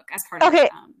spell book as part of Okay.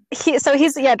 it.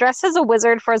 He's dressed as a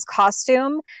wizard for his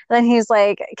costume. And then he's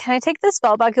like, can I take this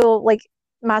spell back? It will like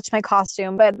match my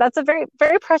costume. But that's a very,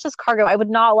 very precious cargo. I would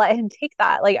not let him take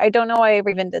that. Like, I don't know why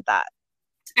Raven did that.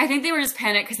 I think they were just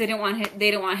panicked because they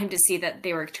didn't want him to see that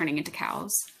they were turning into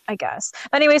cows. I guess.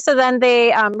 Anyway, so then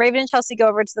they Raven and Chelsea go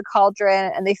over to the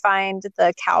cauldron and they find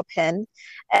the cow pin.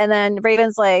 And then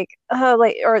Raven's like, oh,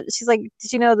 like, or she's like,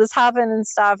 did you know this happened and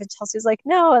stuff? And Chelsea's like,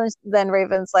 no. And then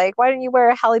Raven's like, why didn't you wear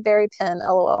a Halle Berry pin?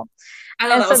 LOL. I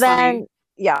thought And that so was then funny.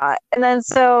 yeah. And then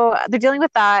so they're dealing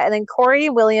with that. And then Corey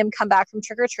and William come back from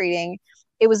trick-or-treating.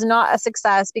 It was not a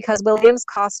success because William's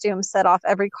costume set off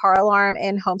every car alarm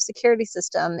and home security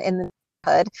system in the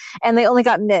neighborhood. And they only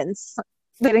got mints.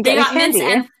 They didn't They get got any mints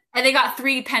candy. and they got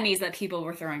 3 pennies that people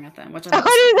were throwing at them, which I Oh, thought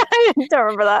was funny. I don't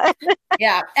remember that.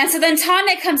 Yeah. And so then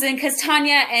Tanya comes in because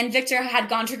Tanya and Victor had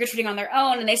gone trick-or-treating on their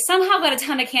own and they somehow got a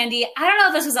ton of candy. I don't know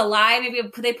if this was a lie. Maybe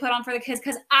they put on for the kids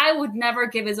because I would never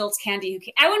give adults candy.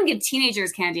 I wouldn't give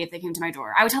teenagers candy if they came to my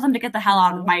door. I would tell them to get the hell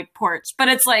out of my porch. But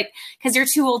it's like, because you're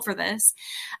too old for this.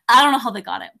 I don't know how they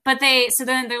got it. But so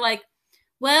then they're like,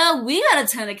 well, we got a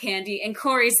ton of candy. And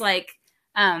Corey's like,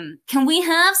 can we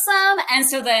have some? And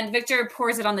so then Victor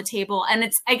pours it on the table and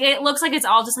it looks like it's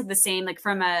all just like the same, like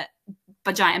from a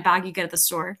giant bag you get at the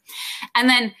store. And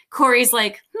then Corey's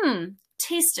like,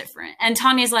 tastes different. And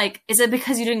Tanya's like, is it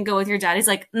because you didn't go with your dad? He's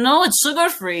like, no, it's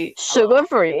sugar-free.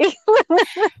 Sugar-free.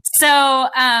 So,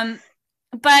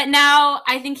 but now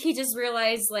I think he just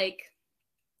realized, like,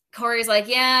 Corey's like,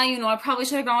 yeah, I probably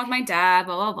should have gone with my dad,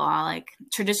 blah, blah, blah, like,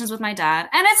 traditions with my dad.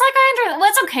 And it's like, well,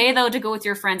 it's okay, though, to go with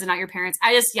your friends and not your parents.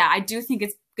 I do think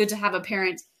it's good to have a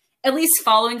parent at least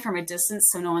following from a distance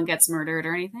so no one gets murdered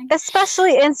or anything.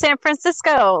 Especially in San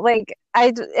Francisco. Like,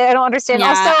 I don't understand. Yeah,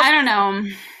 also, I don't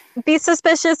know. Be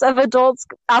suspicious of adults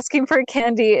asking for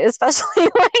candy, especially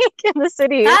like in the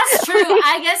city. That's true.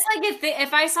 I guess like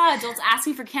if I saw adults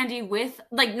asking for candy with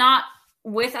like not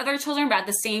with other children, but at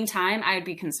the same time, I would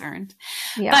be concerned.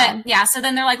 Yeah. But yeah, so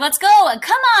then they're like, let's go.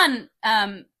 Come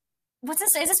on. What's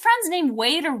this? Is his friend's name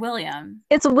Wade or William?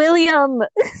 It's William.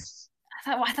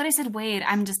 I thought he said Wade.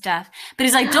 I'm just deaf. But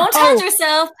he's like, don't touch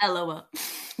yourself. LOL.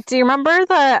 Do you remember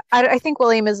I think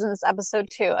William is in this episode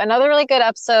too. Another really good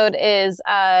episode is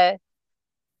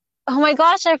oh my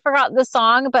gosh, I forgot the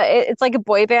song, but it's like a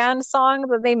boy band song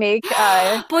that they make.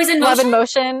 Boys in Love Motion? in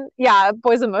Motion. Yeah,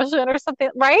 Boys in Motion or something,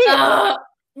 right?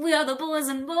 We are the boys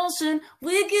in motion.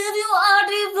 We give you our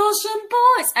devotion,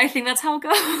 boys. I think that's how it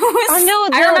goes. Oh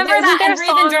no, I remember that. And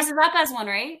Raven song dresses up as one,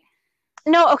 right?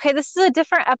 No, okay, this is a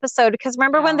different episode because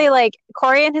remember when they like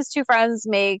Corey and his 2 friends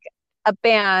make a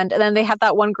band and then they have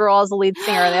that one girl as the lead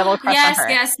singer and they have a little crush on her.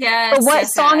 Yes. But what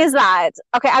song is that?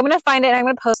 Okay, I'm gonna find it and I'm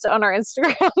gonna post it on our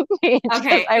Instagram page.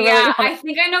 Okay, I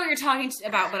think I know what you're talking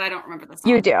about, but I don't remember the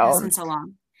song. You do. It's been so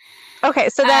long. Okay,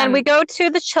 so then we go to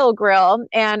the Chill Grill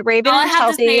and Raven and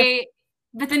Chelsea.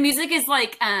 But the music is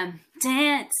like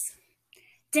dance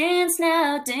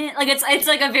now, dance. Like it's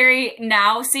like a very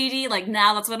now CD. Like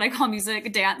now, that's what I call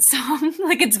music, dance song.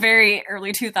 Like it's very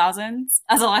early 2000s.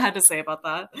 That's all I had to say about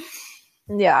that.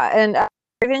 Yeah, and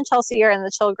Raven and Chelsea are in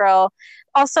the Chill Grill.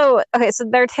 Also, okay, so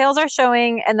their tails are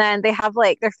showing, and then they have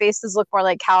like their faces look more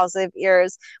like cows. They have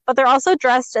ears, but they're also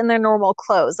dressed in their normal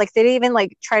clothes. Like they didn't even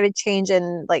like try to change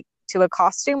in like to a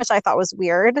costume, which I thought was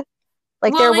weird.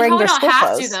 Like they're wearing their school clothes. They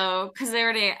don't have to though, because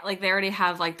they already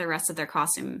have like the rest of their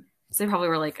costume. So they probably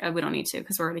were like, we don't need to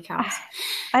because we're already cows.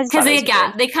 Because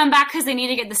they come back because they need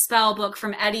to get the spell book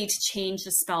from Eddie to change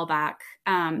the spell back.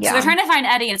 So they're trying to find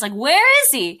Eddie, and it's like, where is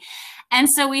he? And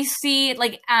so we see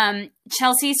like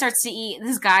Chelsea starts to eat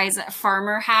this guy's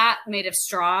farmer hat made of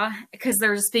straw because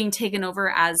they're just being taken over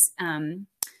as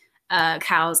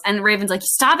cows. And Raven's like,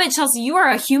 stop it, Chelsea, you are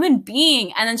a human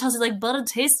being. And then Chelsea's like, but it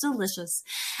tastes delicious.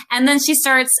 And then she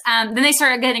starts, then they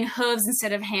start getting hooves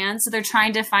instead of hands. So they're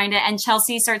trying to find it. And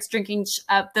Chelsea starts drinking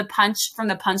the punch from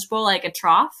the punch bowl like a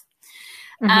trough.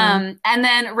 Mm-hmm. And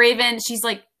then Raven, she's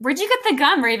like, where'd you get the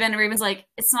gum, Raven? And Raven's like,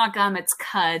 it's not gum, it's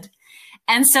cud.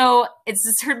 And so it's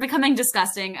becoming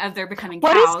disgusting of they're becoming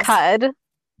cows. What is cud?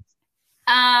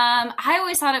 I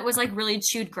always thought it was like really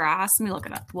chewed grass. Let me look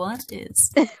it up. What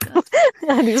is cud?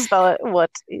 How do you spell it?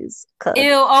 What is cud?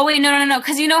 Ew. Oh wait, no.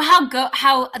 Because you know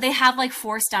how they have like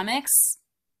 4 stomachs?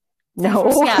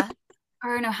 No. Yeah.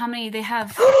 Or no, how many they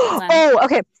have? Oh,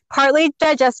 okay. Partly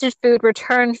digested food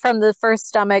returned from the first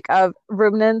stomach of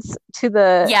ruminants to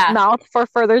the mouth for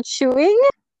further chewing?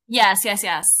 Yes.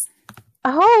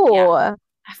 Oh, yeah.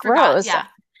 I forgot. Gross. Yeah.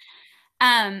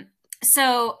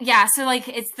 So like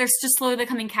they're just slowly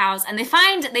becoming cows, and they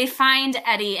find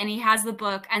Eddie, and he has the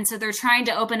book, and so they're trying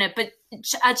to open it, but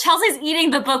Chelsea's eating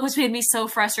the book, which made me so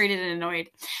frustrated and annoyed.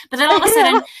 But then all of a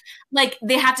sudden, like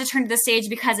they have to turn to the stage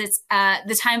because it's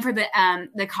the time for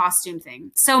the costume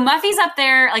thing. So Muffy's up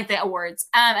there, like the awards,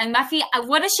 and Muffy,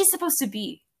 what is she supposed to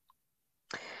be?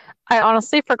 I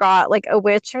honestly forgot, like a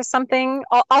witch or something.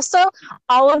 Also,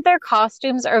 all of their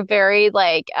costumes are very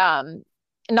like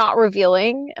not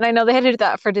revealing. And I know they had to do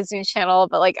that for Disney Channel,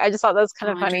 but like I just thought that was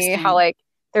kind of Oh, funny how interesting. like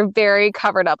they're very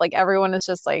covered up. Like everyone is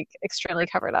just like extremely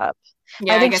covered up.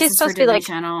 Yeah, I I think guess she's it's for supposed to be Disney like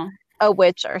Channel. a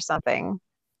witch or something.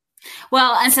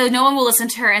 Well, and so no one will listen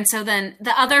to her. And so then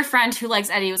the other friend who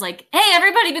likes Eddie was like, hey,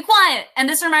 everybody be quiet. And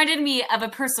this reminded me of a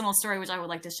personal story, which I would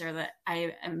like to share that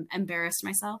I am embarrassed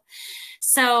myself.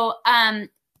 So,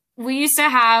 we used to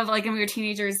have, like, when we were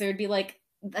teenagers, there would be like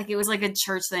it was like a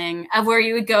church thing of where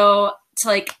you would go to,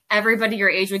 like, everybody your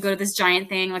age would go to this giant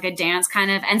thing, like a dance kind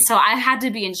of. And so I had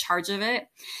to be in charge of it.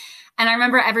 And I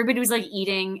remember everybody was like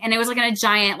eating, and it was like in a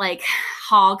giant like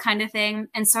hall kind of thing.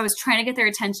 And so I was trying to get their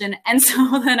attention. And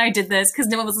so then I did this because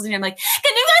no one was listening. I'm like,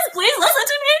 can you guys please listen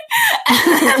to me?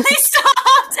 And then they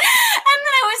stopped. And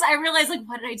then I realized, like,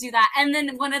 why did I do that? And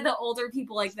then one of the older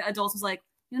people, like the adults, was like,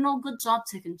 you know, good job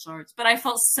taking charge. But I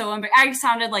felt so embarrassed. I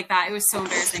sounded like that. It was so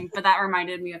embarrassing. But that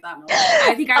reminded me of that moment.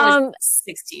 I think I was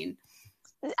 16.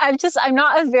 I'm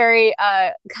not a very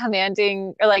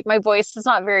commanding, or like my voice is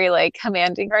not very like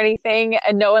commanding or anything,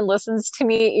 and no one listens to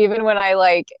me even when I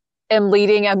like am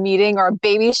leading a meeting or a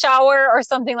baby shower or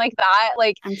something like that.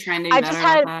 Like I'm trying to be I've just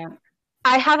better about had that.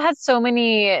 I have had so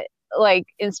many like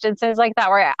instances like that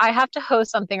where I have to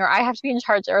host something or I have to be in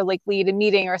charge or like lead a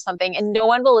meeting or something and no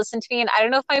one will listen to me. And I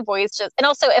don't know if my voice just, and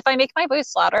also if I make my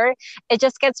voice louder, it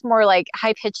just gets more like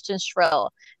high pitched and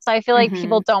shrill. So I feel like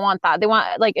people Mm-hmm. don't want that. They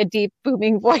want like a deep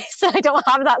booming voice. I don't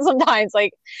have that sometimes.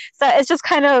 Like, so it's just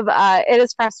kind of, it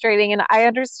is frustrating. And I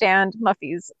understand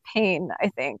Muffy's pain, I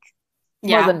think,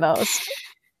 more Yeah. than most.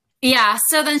 Yeah,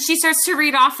 so then she starts to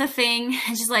read off the thing,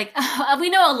 and she's like, oh,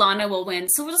 "We know Alana will win,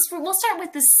 so we'll start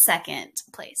with the second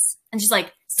place." And she's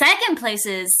like, "Second place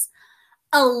is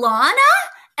Alana?"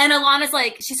 And Alana's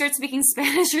like, she starts speaking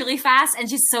Spanish really fast, and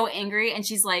she's so angry, and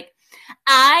she's like,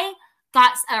 I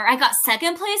got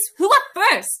second place. Who got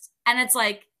first?" And it's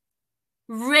like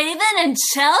Raven and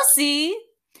Chelsea.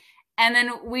 And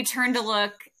then we turn to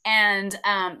look, and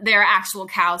they're actual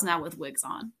cows now with wigs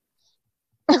on.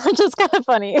 Which is kind of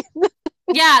funny.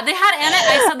 Yeah,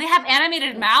 I saw they have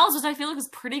animated mouths, which I feel like is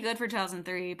pretty good for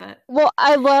 2003. But Well,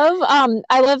 I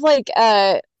love like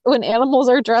when animals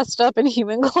are dressed up in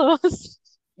human clothes.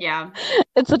 yeah,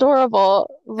 It's adorable.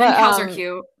 and But cows are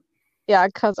cute. yeah,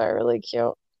 cows are really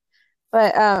cute.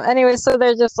 But anyway, so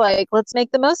they're just like, let's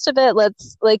make the most of it.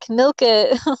 Let's like milk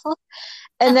it.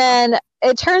 And then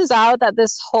it turns out that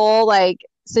this whole like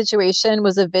situation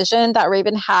was a vision that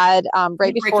Raven had right Like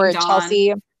Breaking before Dawn.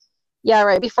 Chelsea. Yeah,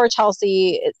 right before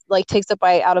Chelsea like takes a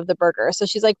bite out of the burger. So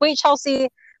she's like, "Wait, Chelsea,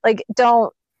 like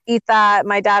don't eat that.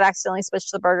 My dad accidentally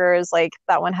switched the burgers. Like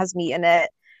that one has meat in it."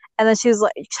 And then she's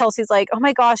like, Chelsea's like, "Oh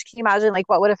my gosh, can you imagine like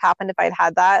what would have happened if I'd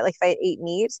had that? Like if I ate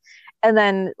meat?" And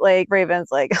then like Raven's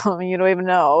like, "Oh, you don't even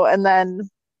know." And then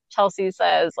Chelsea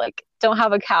says like, "Don't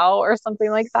have a cow" or something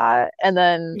like that. And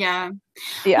then Yeah. Well,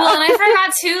 yeah. and I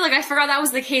forgot too. Like I forgot that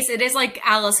was the case. It is like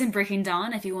Alice in Breaking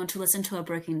Dawn. If you want to listen to a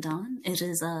Breaking Dawn, it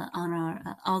is on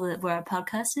our all the where our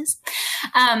podcast is.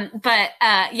 But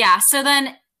yeah. So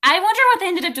then I wonder what they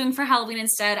ended up doing for Halloween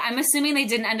instead. I'm assuming they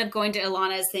didn't end up going to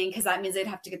Ilana's thing because that means they'd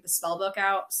have to get the spell book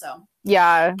out. So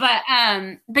Yeah. but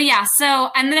yeah, so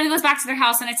and then it goes back to their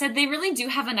house and I said they really do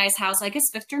have a nice house. I guess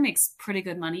Victor makes pretty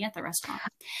good money at the restaurant.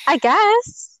 I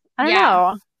guess. I don't Yeah.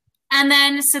 know. And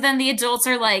then so then the adults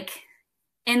are like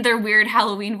in their weird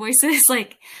Halloween voices,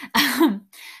 like,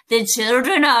 the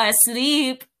children are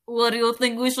asleep. What do you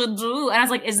think we should do? And I was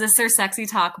like, is this their sexy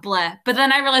talk? Bleh. But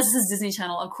then I realized this is Disney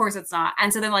Channel. Of course it's not.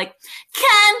 And so they're like,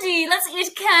 candy, let's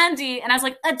eat candy. And I was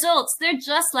like, adults, they're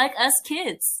just like us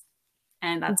kids.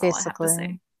 And that's all I have to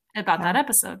say about that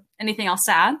episode. Anything else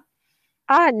to add?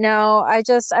 No, I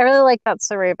really like That's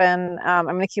So Raven. I'm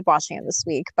gonna keep watching it this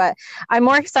week, but I'm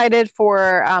more excited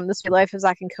for the Sweet Life of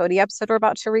Zach and Cody episode we're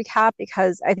about to recap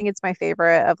because I think it's my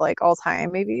favorite of like all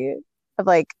time, maybe of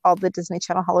like all the Disney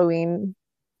Channel Halloween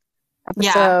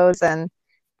Yeah, episodes, and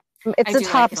I it's a do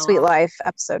like top it a Sweet lot. Life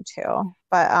episode too.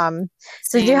 But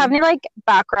so do you have Same. any like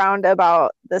background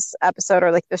about this episode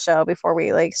or like the show before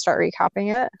we like start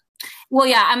recapping it? Well,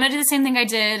 yeah, I'm going to do the same thing I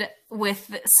did with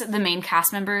the main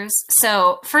cast members.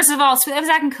 So, first of all, Sweet Life of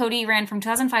Zach and Cody ran from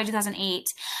 2005 to 2008.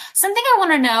 Something I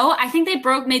want to know, I think they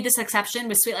made this exception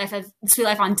with Sweet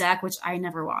Life on Deck, which I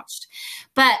never watched.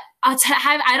 But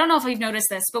I don't know if you've noticed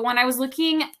this, but when I was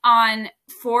looking on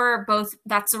for both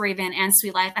That's a Raven and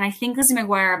Sweet Life, and I think Lizzie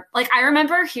McGuire, like I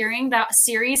remember hearing that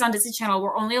series on Disney Channel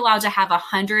were only allowed to have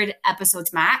 100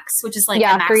 episodes max, which is like a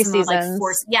Yeah, three maximum of like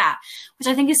four. seasons. Yeah, which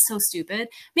I think is so stupid.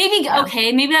 Maybe Yeah.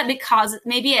 okay, maybe that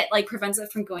maybe it like prevents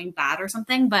it from going bad or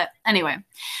something. But anyway,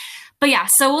 But yeah,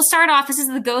 so we'll start off. This is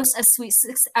The Ghost of Sweet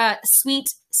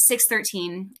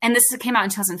 613, and this came out in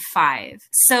 2005.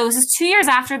 So this is 2 years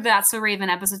after the That's So Raven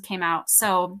episode came out.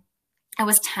 So I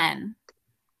was 10.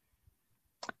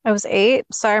 I was 8,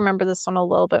 so I remember this one a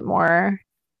little bit more.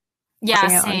 Yeah,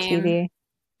 Watching it on same. TV.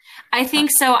 I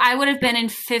think so. I would have been in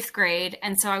 5th grade,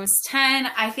 and so I was 10.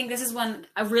 I think this is when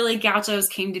really Gauchos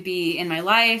came to be in my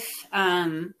life.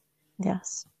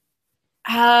 Yes.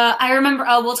 I remember.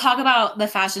 We'll talk about the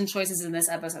fashion choices in this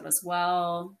episode as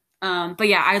well. But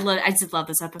yeah, I did love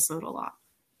this episode a lot.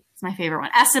 It's my favorite one.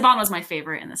 Esteban was my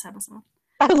favorite in this episode.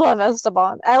 I love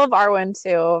Esteban. I love Arwen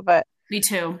too, but me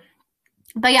too.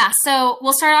 But yeah, so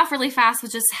we'll start off really fast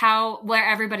with just where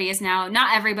everybody is now.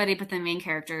 Not everybody, but the main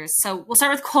characters. So we'll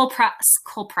start with Cole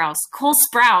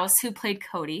Sprouse, who played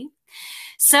Cody.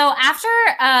 So after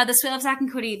the Sweet Life Zach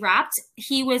and Cody wrapped,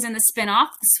 he was in the spinoff,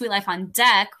 The Sweet Life on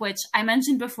Deck, which I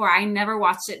mentioned before. I never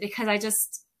watched it because I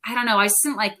don't know. I just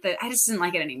didn't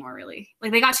like it anymore, really.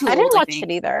 Like, they got too old, I didn't watch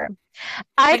it either.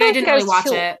 I didn't really watch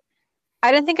it.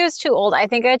 I didn't think it was too old. I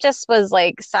think I just was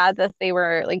like sad that they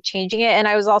were like changing it. And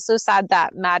I was also sad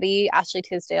that Maddie, Ashley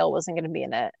Tisdale, wasn't going to be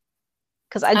in it.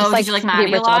 Because I just like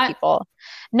Maddie the original people.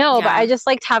 No, yeah. But I just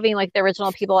liked having like the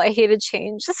original people. I hated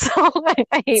change. So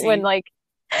I hate when like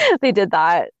they did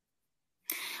that.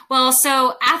 Well,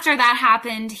 so after that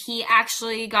happened, he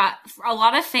actually got a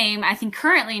lot of fame. I think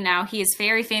currently now he is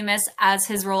very famous as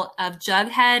his role of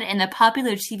Jughead in the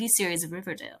popular TV series of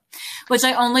Riverdale, which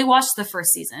I only watched the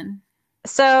first season.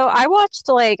 So I watched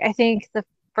I think the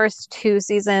first 2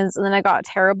 seasons, and then I got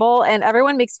terrible. And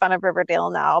everyone makes fun of Riverdale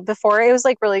now. Before it was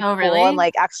like really cool and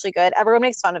like actually good. Everyone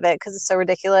makes fun of it because it's so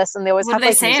ridiculous, and they always have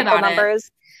like musical numbers.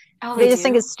 They just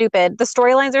think it's stupid. The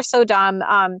storylines are so dumb.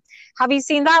 Have you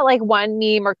seen that like one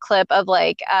meme or clip of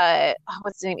like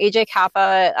what's his name, AJ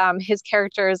Kappa? His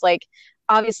character is like,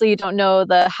 obviously you don't know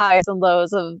the highs and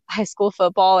lows of high school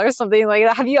football or something like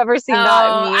that. Have you ever seen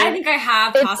that meme? I think I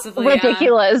have, possibly. It's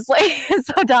ridiculous. Yeah. Like, it's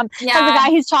so dumb. Yeah. And the guy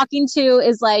he's talking to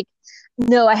is like,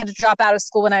 no, I had to drop out of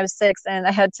school when I was 6, and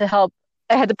I had to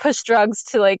push drugs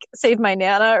to like save my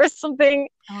Nana or something.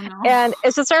 Oh, no. And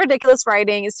it's just a ridiculous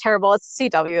writing. It's terrible. It's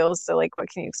CW, so like what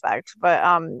can you expect? But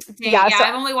yeah, so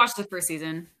I've only watched the first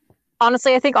season.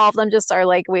 Honestly, I think all of them just are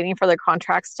like waiting for their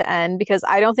contracts to end, because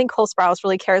I don't think Cole Sprouse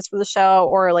really cares for the show,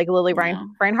 or like Lily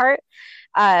Reinhart.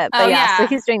 So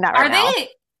he's doing that right now.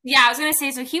 Yeah, I was gonna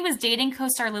say, so he was dating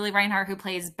co-star Lily Reinhart, who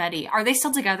plays Betty. Are they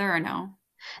still together or no?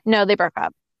 No, they broke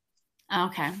up.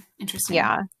 Okay, interesting.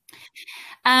 Yeah.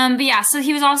 But yeah, so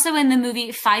he was also in the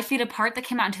movie 5 Feet Apart that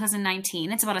came out in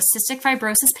 2019. It's about a cystic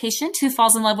fibrosis patient who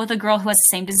falls in love with a girl who has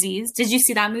the same disease. Did you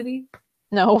see that movie?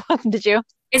 No. Did you?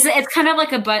 It's kind of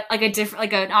like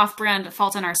an off-brand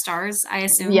Fault in Our Stars, I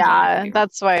assume. Yeah,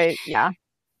 that's why. Yeah.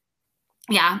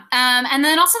 Yeah. And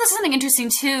then also this is something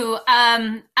interesting too.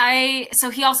 So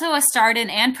he also starred in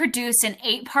and produced an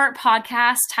 8-part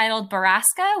podcast titled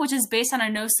Baraska, which is based on a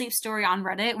no sleep story on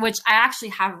Reddit, which I actually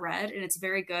have read, and it's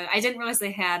very good. I didn't realize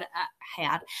they had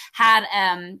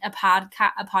a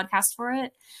podcast for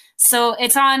it. So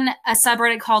it's on a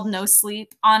subreddit called No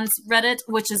Sleep on Reddit,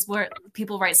 which is where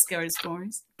people write scary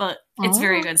stories, but it's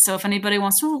very good. So if anybody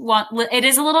wants it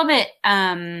is a little bit,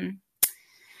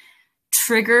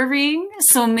 triggering,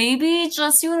 so maybe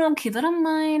just keep it in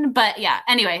mind. But yeah,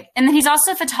 anyway, and then he's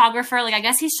also a photographer. Like, I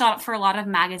guess he's shot for a lot of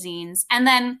magazines. And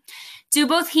then do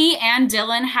both he and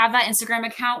Dylan have that Instagram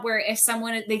account where if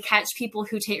they catch people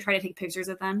who try to take pictures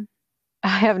of them?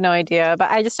 I have no idea,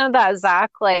 but I just know that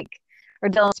Zach, or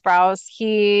Dylan Sprouse,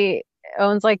 he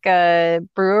owns like a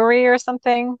brewery or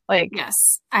something.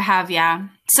 Yes, I have. Yeah,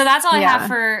 so that's all I have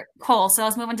for Cole. So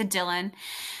let's move on to Dylan.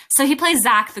 So he plays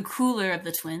Zach, the cooler of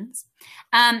the twins.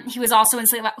 He was also in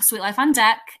Sweet Life on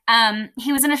Deck.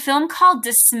 He was in a film called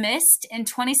Dismissed in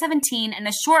 2017, and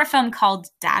a short film called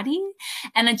Daddy,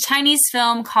 and a Chinese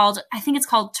film called, I think it's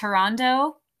called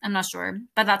Turando. I'm not sure,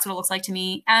 but that's what it looks like to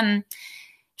me.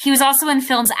 He was also in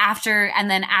films After and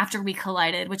then After We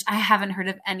Collided, which I haven't heard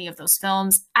of any of those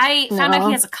films. I found out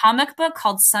he has a comic book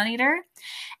called Sun Eater.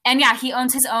 And yeah, he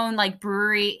owns his own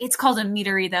brewery. It's called a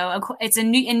meadery though. It's in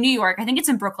New York. I think it's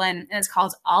in Brooklyn, and it's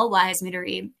called All Wise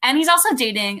Meadery. And he's also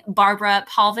dating Barbara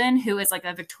Palvin, who is like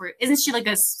a Victoria. Isn't she like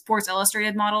a Sports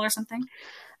Illustrated model or something?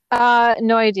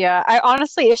 No idea. I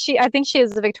think she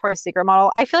is the Victoria's Secret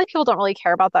model. I feel like people don't really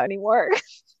care about that anymore.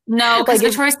 No, because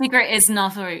Victoria's Secret is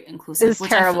not very inclusive. It's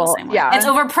terrible. Yeah, it's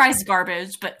overpriced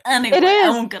garbage. But anyway, I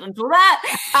won't get into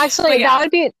that. Actually, that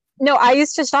would be. No, I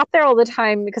used to shop there all the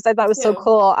time because I thought it was so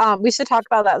cool. We should talk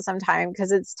about that sometime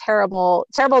because it's terrible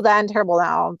then, terrible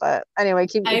now. But anyway,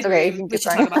 it's okay. You can keep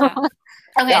talking about that.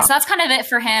 Okay, so that's kind of it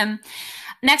for him.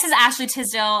 Next is Ashley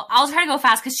Tisdale. I'll try to go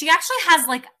fast because she actually has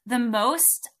like the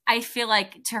most, I feel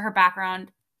like, to her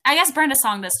background. I guess Brenda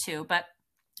Song does too, but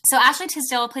so Ashley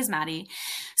Tisdale plays Maddie.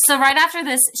 So right after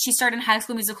this, she started in High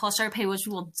School Musical Sharpay, which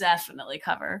we will definitely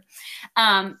cover.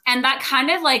 And that kind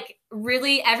of like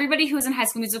really everybody who was in High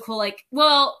School Musical, like,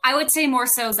 well, I would say more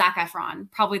so Zac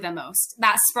Efron, probably the most.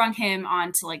 That sprung him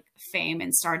on to like fame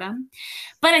and stardom.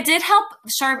 But it did help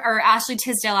Ashley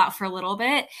Tisdale out for a little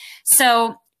bit.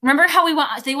 So remember how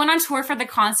they went on tour for the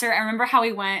concert. I remember how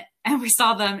we went and we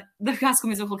saw the High School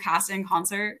Musical cast in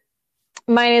concert.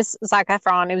 Minus Zac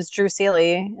Efron, it was Drew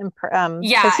Seeley.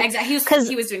 Yeah, exactly.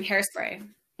 He was doing Hairspray.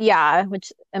 Yeah,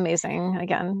 which amazing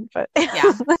again, but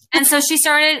yeah. And so she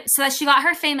got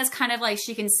her fame as kind of like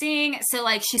she can sing. So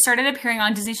like she started appearing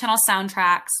on Disney Channel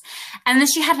soundtracks, and then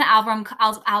she had an album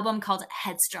called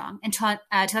Headstrong in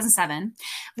 2007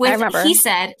 with He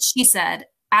Said, She Said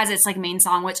as its like main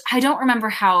song, which I don't remember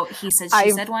how He Said,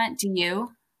 She Said went. Do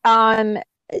you?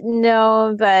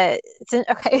 No, but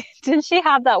didn't she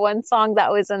have that one song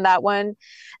that was in that one?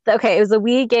 Okay, it was a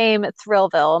Wii game at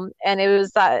Thrillville, and it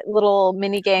was that little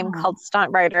mini game called Stunt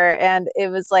Rider, and it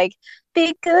was like,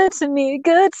 "Be good to me,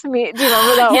 good to me." Do you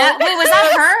remember that yeah, one? Wait, was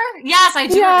that her? Yes, I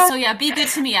do. Yeah. So yeah, "Be Good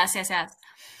to Me." Yes. Yes.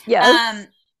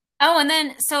 And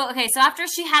then so after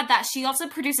she had that, she also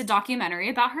produced a documentary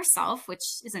about herself, which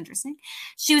is interesting.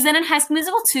 She was in High School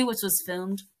Musical 2, which was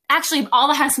filmed. Actually, all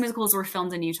the High School Musicals were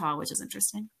filmed in Utah, which is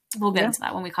interesting. We'll get into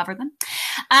that when we cover them.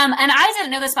 And I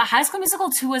didn't know this, but High School Musical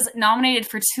 2 was nominated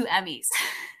for 2 Emmys.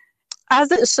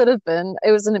 As it should have been.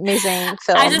 It was an amazing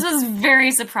film. I just was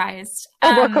very surprised.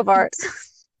 A work of art.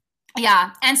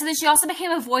 Yeah. And so then she also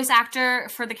became a voice actor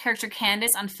for the character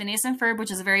Candace on Phineas and Ferb,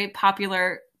 which is a very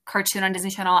popular cartoon on Disney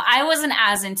Channel. I wasn't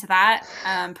as into that,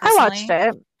 personally. I watched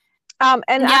it.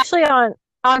 Actually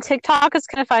on TikTok it's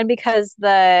kind of fun because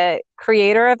the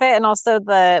creator of it and also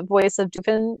the voice of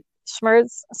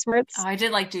Doofenshmirtz. Oh, I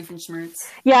did like Doofenshmirtz.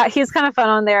 Yeah, he's kind of fun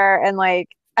on there, and like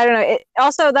I don't know. It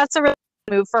also that's a really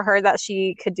move for her that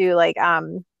she could do like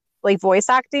voice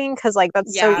acting because like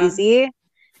that's so easy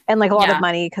and like a lot of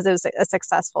money because it was a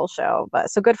successful show.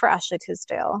 But so good for Ashley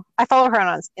Tisdale. I follow her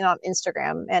on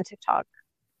Instagram and TikTok.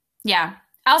 Yeah.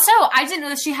 Also, I didn't know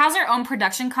that she has her own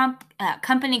production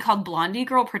company called Blondie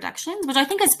Girl Productions, which I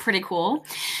think is pretty cool.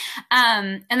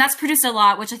 And that's produced a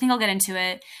lot, which I think I'll get into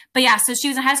it. But yeah, so she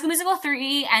was in High School Musical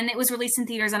 3, and it was released in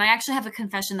theaters. And I actually have a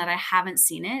confession that I haven't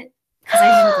seen it because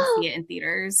I didn't see it in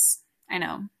theaters. I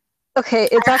know. Okay,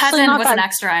 it's Her actually cousin not was that... an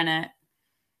extra in it.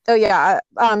 Oh yeah,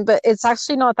 but it's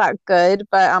actually not that good.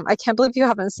 But I can't believe you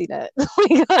haven't seen it.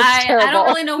 I don't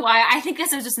really know why. I think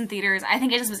this was just in theaters. I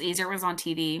think it just was easier. It was on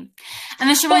TV. And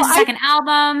then she released a second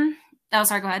album. Oh,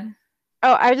 sorry. Go ahead.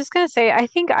 Oh, I was just gonna say, I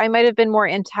think I might have been more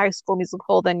into High School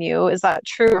Musical than you. Is that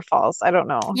true or false? I don't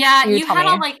know. Yeah, you had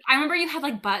all like I remember you had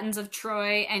like buttons of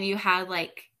Troy, and you had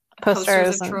like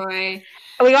posters of Troy.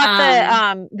 We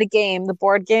got the game, the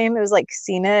board game. It was like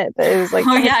Seen It, but it was like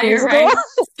you're right.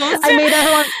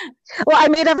 I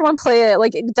made everyone play it,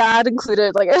 like Dad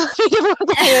included. Like everyone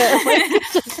play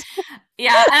it.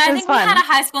 Yeah, and I think we had a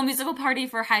High School Musical party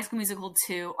for High School Musical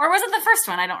 2, or was it the first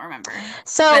one? I don't remember.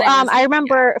 So I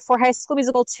remember for High School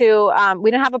Musical 2, we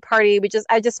didn't have a party.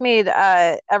 I just made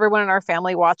everyone in our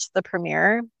family watch the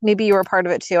premiere. Maybe you were part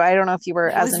of it too. I don't know if you were.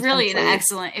 It was really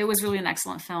an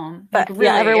excellent film. But like,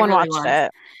 everyone watched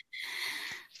it.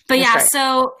 But yeah,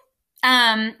 so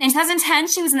in 2010,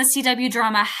 she was in the CW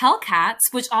drama Hellcats,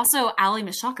 which also Ali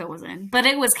Mashaka was in, but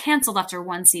it was canceled after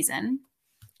 1 season.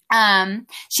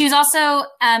 She was also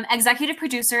executive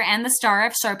producer and the star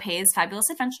of Sharpay's Fabulous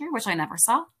Adventure, which I never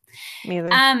saw. Me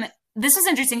either. This was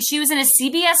interesting. She was in a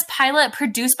CBS pilot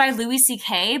produced by Louis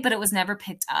C.K., but it was never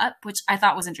picked up, which I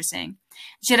thought was interesting.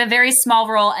 She had a very small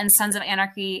role in Sons of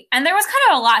Anarchy, and there was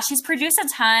kind of a lot. She's produced a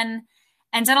ton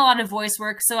and done a lot of voice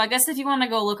work, so I guess if you want to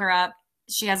go look her up,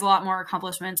 she has a lot more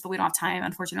accomplishments, but we don't have time,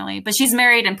 unfortunately. But she's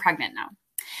married and pregnant now.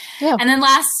 Yeah. And then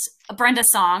last, Brenda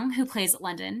Song, who plays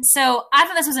London. So I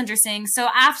thought this was interesting. So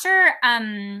after,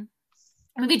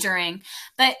 maybe during,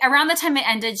 but around the time it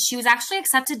ended, she was actually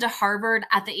accepted to Harvard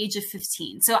at the age of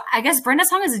 15. So I guess Brenda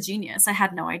Song is a genius. I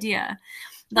had no idea.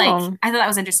 I thought that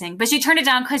was interesting. But she turned it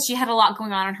down because she had a lot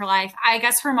going on in her life. I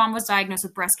guess her mom was diagnosed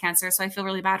with breast cancer, so I feel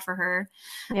really bad for her.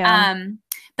 Yeah.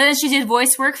 But then she did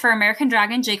voice work for American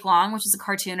Dragon Jake Long, which is a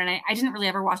cartoon, and I didn't really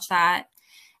ever watch that.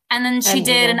 And then she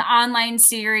did an online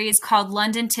series called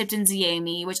London Tipton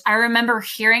Ziemi, which I remember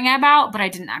hearing about, but I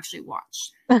didn't actually watch.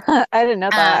 I didn't know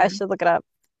that. I should look it up.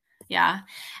 Yeah.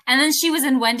 And then she was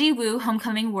in Wendy Wu,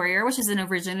 Homecoming Warrior, which is an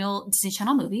original Disney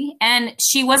Channel movie. And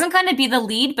she wasn't going to be the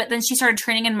lead, but then she started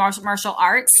training in martial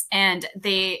arts and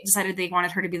they decided they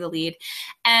wanted her to be the lead.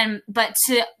 But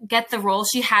to get the role,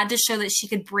 she had to show that she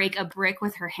could break a brick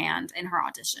with her hand in her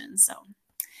audition. So,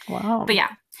 wow. But yeah.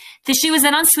 She was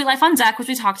then on Sweet Life on Deck, which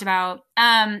we talked about.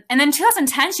 And then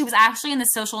 2010, she was actually in The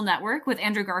Social Network with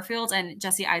Andrew Garfield and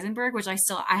Jesse Eisenberg, which I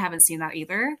haven't seen that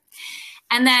either.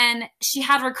 And then she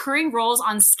had recurring roles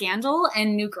on Scandal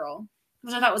and New Girl,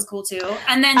 which I thought was cool too.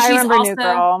 And then I remember New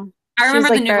Girl. I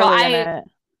remember the New Girl.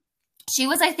 She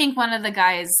was, I think, one of the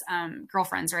guys'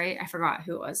 girlfriends, right? I forgot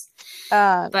who it was.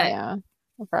 But yeah.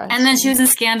 And then she was in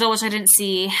Scandal, which I didn't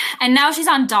see. And now she's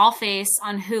on Dollface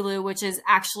on Hulu, which is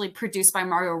actually produced by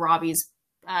Margot Robbie's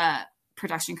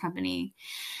production company.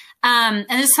 And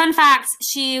just fun fact,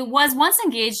 she was once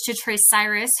engaged to Trace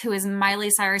Cyrus, who is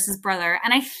Miley Cyrus's brother.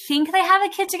 And I think they have a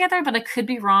kid together, but I could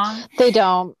be wrong. They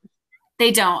don't.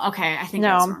 They don't. Okay, I think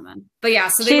that's wrong then. But yeah,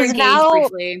 so they were engaged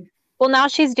briefly. Well, now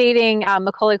she's dating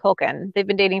Macaulay Culkin. They've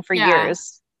been dating for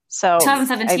years. So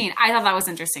 2017. I thought that was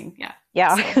interesting. Yeah.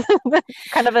 Yeah. So.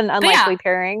 Kind of an unlikely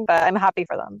pairing, but I'm happy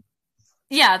for them.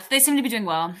 Yeah, they seem to be doing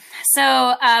well.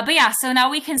 So, so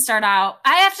now we can start out.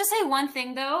 I have to say one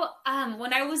thing though.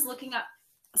 When I was looking up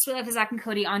Sweet Life of Zack and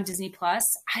Cody on Disney Plus,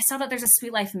 I saw that there's a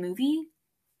Sweet Life movie.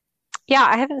 Yeah,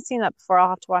 I haven't seen that before. I'll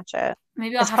have to watch it.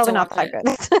 Maybe I'll have to watch it. It's probably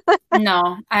not that good.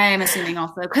 No, I am assuming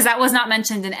also because that was not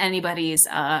mentioned in anybody's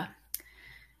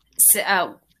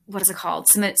what is it called?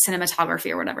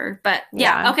 Cinematography or whatever. But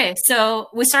yeah, okay. So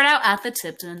we start out at the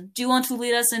Tipton. Do you want to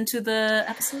lead us into the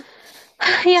episode?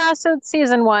 Yeah, so it's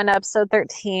season 1, episode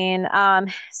 13.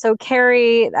 So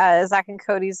Carrie, Zack and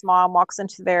Cody's mom, walks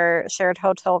into their shared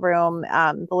hotel room,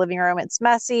 the living room. It's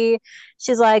messy.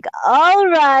 She's like, "All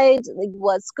right, like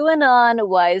what's going on?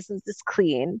 Why isn't this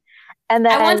clean?" And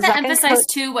then I want to emphasize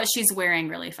too what she's wearing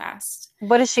really fast.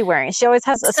 What is she wearing? She always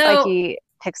has a spiky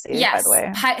pixie, yes, by the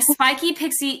way. Spiky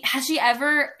pixie. Did she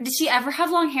ever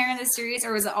have long hair in this series,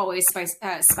 or was it always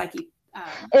spiky?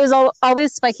 It was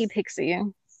always spiky pixie.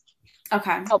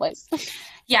 Okay. Always.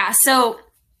 Yeah, so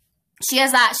she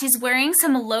has that. She's wearing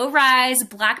some low-rise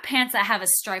black pants that have a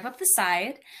stripe up the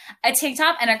side, a tank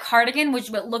top, and a cardigan, which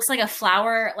looks like a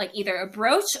flower, like either a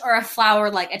brooch or a flower,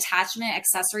 like attachment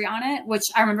accessory on it, which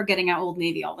I remember getting at Old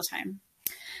Navy all the time.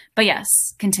 But yes,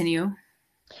 continue.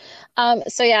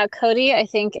 So yeah, Cody, I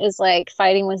think, is like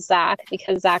fighting with Zack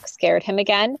because Zack scared him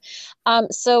again.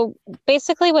 So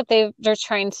basically what they're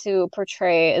trying to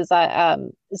portray is that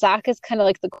Zack is kind of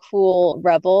like the cool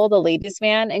rebel, the ladies'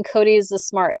 man, and Cody is the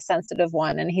smart, sensitive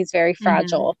one, and he's very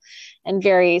fragile and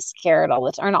very scared all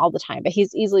the time, or not all the time, but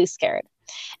he's easily scared.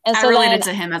 And so I related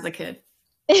to him as a kid.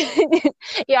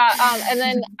 Yeah, and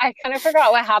then I kind of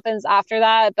forgot what happens after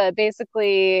that, but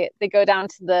basically they go down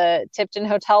to the Tipton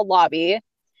Hotel lobby.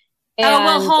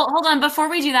 And... hold on. Before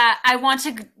we do that, I want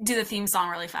to do the theme song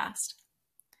really fast.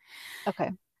 Okay.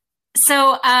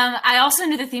 So I also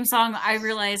knew the theme song, I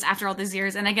realized after all these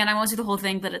years, and again, I won't do the whole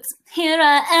thing, but it's, "Here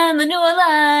I am in your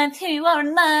life, here you are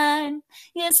in mine.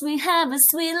 Yes, we have a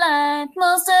sweet life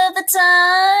most of the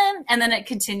time." And then it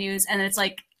continues, and it's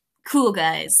like cool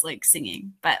guys like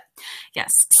singing. But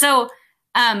yes. So,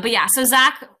 so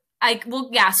Zack, so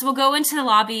we'll go into the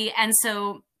lobby, and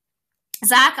so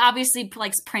Zack obviously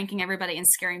likes pranking everybody and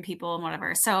scaring people and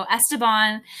whatever. So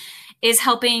Esteban is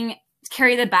helping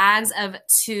carry the bags of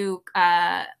two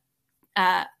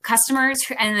customers,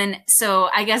 and then so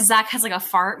I guess Zack has like a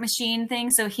fart machine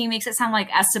thing, so he makes it sound like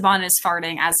Esteban is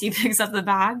farting as he picks up the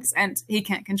bags, and he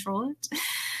can't control it.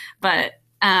 But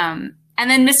and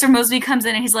then Mr. Mosby comes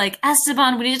in and he's like,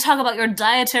 "Esteban, we need to talk about your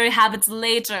dietary habits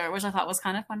later," which I thought was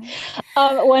kind of funny.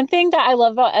 One thing that I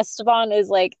love about Esteban is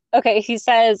like, okay, he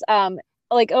says,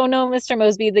 like, "Oh no, Mr.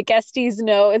 Mosby, the guesties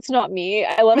know it's not me."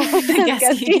 I love how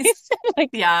guesties. Like,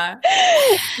 yeah.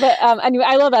 But anyway,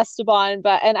 I love Esteban,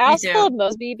 and I also love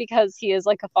Mosby because he is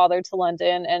like a father to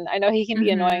London, and I know he can be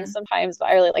annoying sometimes, but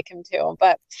I really like him too.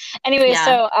 But anyway,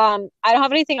 so I don't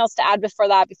have anything else to add before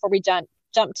we jump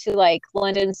to like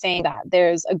London saying that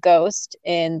there's a ghost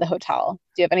in the hotel.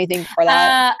 Do you have anything for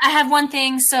that? I have one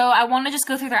thing. So I want to just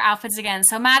go through their outfits again.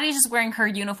 So Maddie's just wearing her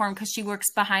uniform because she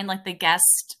works behind like the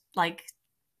guest, like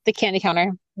the candy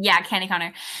counter. Yeah, candy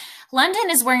counter.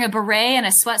 London is wearing a beret and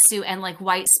a sweatsuit and like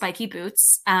white spiky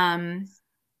boots.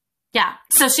 Yeah.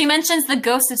 So she mentions the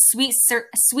ghost of Suite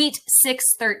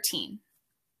 613.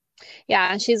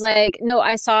 Yeah, and she's like, "No,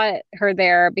 I saw her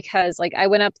there because like I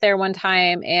went up there one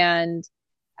time and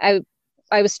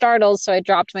I was startled, so I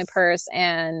dropped my purse,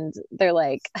 and they're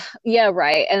like, yeah,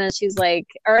 right. And then she's like,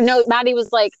 or no, Maddie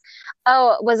was like,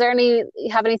 oh, was there you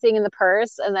have anything in the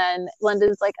purse? And then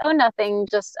London's like, oh, nothing,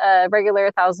 just a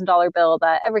regular $1,000 bill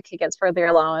that every kid gets for their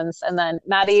allowance. And then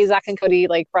Maddie, Zach, and Cody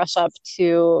like rush up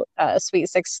to Suite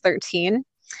 613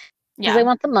 because they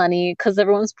want the money because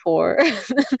everyone's poor.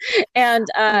 And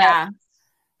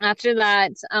after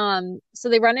that, so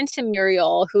they run into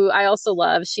Muriel, who I also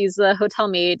love. She's the hotel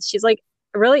maid. She's like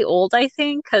really old, I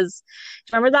think, because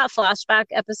remember that flashback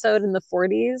episode in the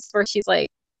 40s where she's like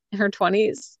in her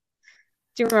 20s?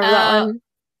 Do you remember that one?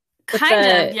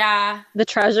 Kind of, yeah. The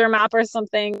treasure map or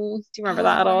something. Do you remember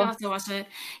that at all? I have to watch it.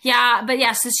 Yeah, but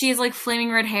yeah, so she has like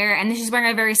flaming red hair, and she's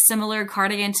wearing a very similar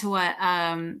cardigan to what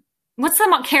what's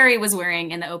the Carrie was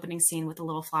wearing in the opening scene with the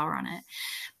little flower on it.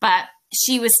 But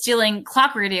she was stealing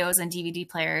clock radios and DVD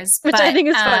players. Which I think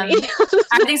is funny.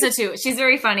 I think so too. She's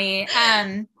very funny.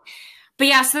 But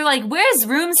yeah, so they're like, where's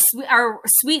room or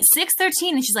suite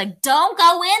 613? And she's like, don't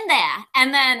go in there.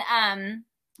 And then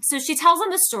so she tells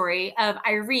them the story of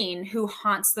Irene, who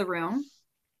haunts the room.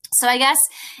 So I guess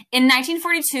in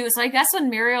 1942, so I guess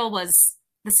when Muriel was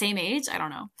the same age, I don't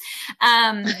know.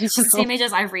 She's the same age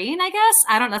as Irene, I guess.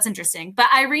 I don't know. That's interesting. But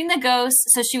Irene the ghost,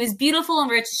 so she was beautiful and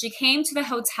rich. She came to the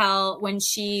hotel when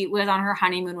she was on her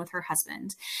honeymoon with her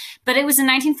husband. But it was in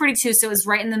 1942, so it was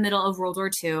right in the middle of World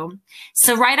War II.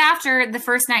 So right after the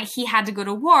first night, he had to go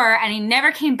to war, and he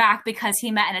never came back because he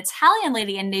met an Italian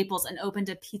lady in Naples and opened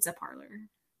a pizza parlor.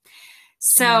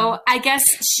 So I guess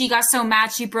she got so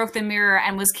mad, she broke the mirror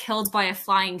and was killed by a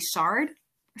flying shard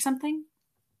or something.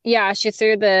 Yeah, she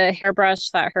threw the hairbrush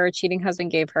that her cheating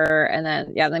husband gave her, and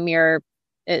then the mirror,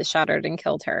 it shattered and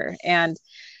killed her. And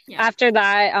after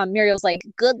that, Muriel's like,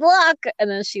 good luck, and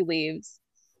then she leaves.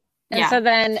 And so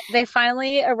then they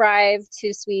finally arrive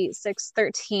to Suite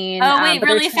 613. Oh, wait,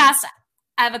 really fast.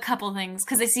 I have a couple things,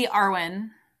 because they see Arwen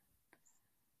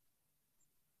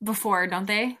before, don't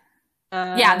they?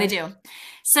 Yeah, they do.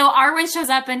 So Arwen shows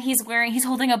up and he's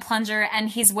holding a plunger and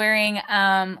he's wearing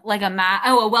like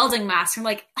a welding mask. I'm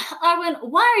like, Arwen,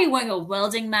 why are you wearing a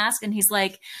welding mask? And he's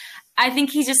like, I think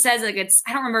he just says like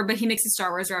I don't remember, but he makes a Star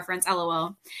Wars reference,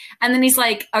 LOL. And then he's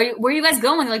like, where are you guys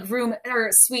going? Like room or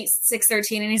suite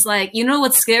 613. And he's like, you know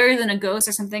what's scarier than a ghost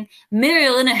or something?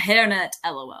 Muriel in a hairnet,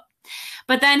 LOL.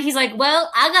 But then he's like,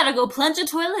 well, I gotta go plunge a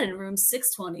toilet in room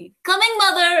 620. Coming,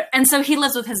 mother! And so he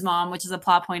lives with his mom, which is a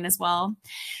plot point as well.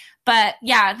 But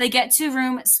yeah, they get to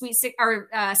room suite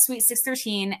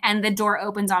 613, and the door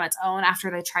opens on its own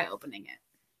after they try opening it.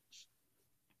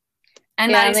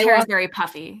 And Maddie's hair is very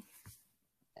puffy.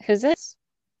 Who's this?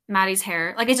 Maddie's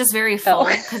hair. Like, it's just very full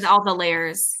because all the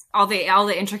layers, all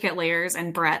the intricate layers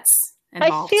and breadths.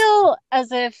 Involved. I feel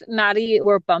as if Maddie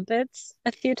wore bumpets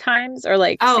a few times, or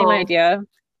like same idea.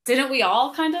 Didn't we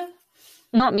all kind of?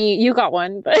 Not me. You got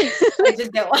one, but I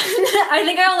did get one. I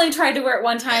think I only tried to wear it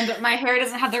one time, but my hair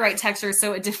doesn't have the right texture,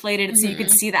 so it deflated, so you could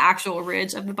see the actual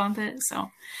ridge of the bumpet. So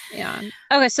yeah.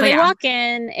 Okay, so they walk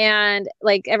in and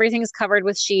like everything's covered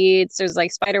with sheets. There's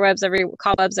like spider webs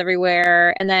cobwebs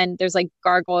everywhere, and then there's like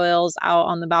gargoyles out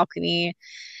on the balcony,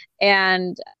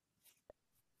 and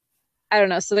I don't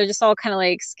know. So they're just all kind of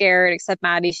like scared, except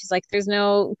Maddie. She's like, there's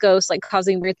no ghost like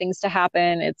causing weird things to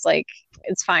happen. It's like,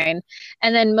 it's fine.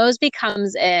 And then Mosby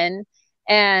comes in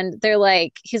and they're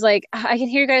like, he's like, I can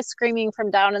hear you guys screaming from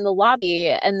down in the lobby.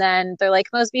 And then they're like,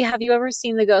 Mosby, have you ever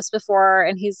seen the ghost before?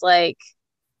 And he's like,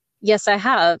 yes, I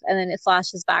have. And then it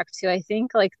flashes back to, I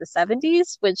think, like the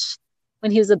 70s, which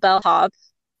when he was a bellhop.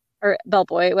 Or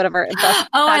bellboy, whatever.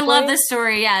 I love this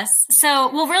story. Yes.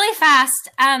 So, well, really fast.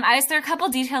 There are a couple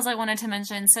details I wanted to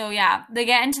mention. So, yeah, they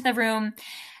get into the room.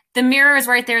 The mirror is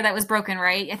right there that was broken,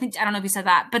 right? I don't know if you said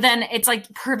that, but then it's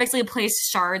like perfectly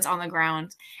placed shards on the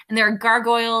ground, and there are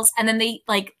gargoyles. And then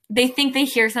they think they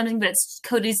hear something, but it's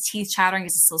Cody's teeth chattering.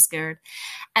 He's still scared,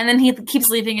 and then he keeps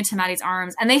leaping into Maddie's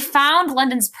arms. And they found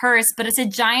London's purse, but it's a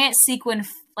giant sequin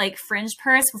like fringe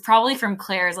purse, probably from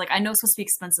Claire's. Like, I know it's supposed to be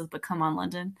expensive, but come on,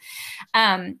 London.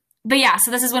 But yeah, so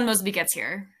this is when Mosby gets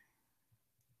here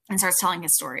and starts telling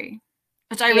his story,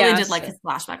 which I really did like his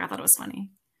flashback. I thought it was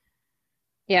funny.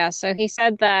 Yeah, so he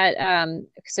said that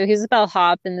so he's a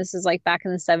bellhop, and this is like back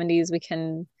in the 70s. We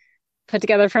can put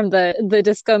together from the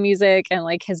disco music and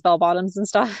like his bell bottoms and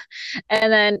stuff.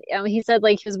 And then he said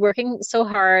like he was working so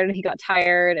hard, he got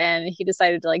tired, and he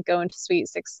decided to like go into Suite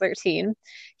 613.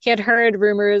 He had heard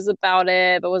rumors about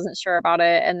it, but wasn't sure about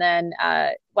it. And then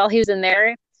while he was in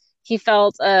there, he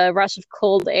felt a rush of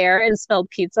cold air and smelled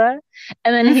pizza.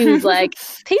 And then he was like,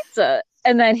 pizza.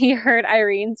 And then he heard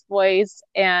Irene's voice,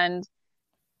 and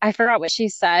I forgot what she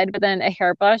said, but then a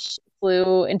hairbrush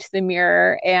flew into the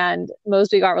mirror, and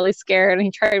Mosby got really scared and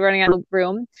he tried running out of the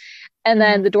room. And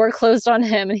then the door closed on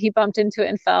him and he bumped into it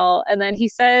and fell. And then he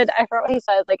said, I forgot what he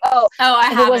said, like, oh,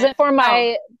 if it wasn't for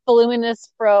my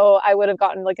voluminous fro, I would have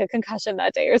gotten like a concussion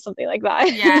that day or something like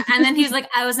that. Yeah. And then he was like,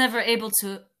 I was never able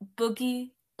to boogie,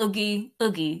 oogie,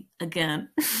 oogie again.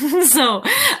 So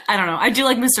I don't know. I do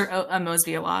like Mr.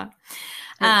 Mosby a lot.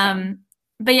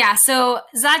 But yeah, so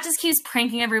Zach just keeps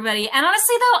pranking everybody. And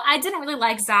honestly, though, I didn't really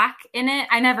like Zach in it.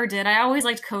 I never did. I always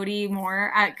liked Cody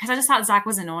more because I just thought Zach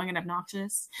was annoying and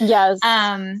obnoxious. Yes.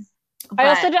 I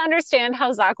also didn't understand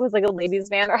how Zach was like a ladies'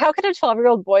 man, or how could a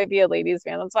 12-year-old boy be a ladies'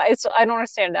 man? That's why I don't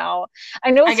understand now. I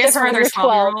know it's different when you're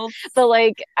 12, but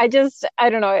like I don't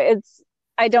know.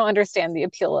 I don't understand the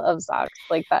appeal of Zach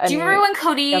like that. Do you remember when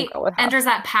Cody enters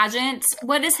that pageant?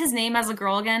 What is his name as a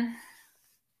girl again?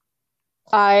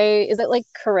 Is it like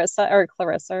Carissa or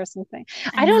Clarissa or something?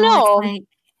 I don't know. Like,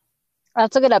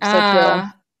 that's a good episode too.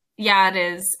 Yeah, it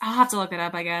is. I'll have to look it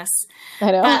up, I guess.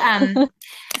 I know. But,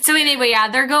 so anyway, yeah,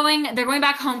 they're going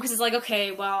back home because it's like,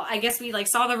 okay, well, I guess we like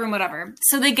saw the room, whatever.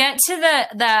 So they get to Zach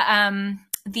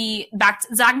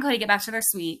and Cody get back to their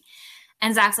suite,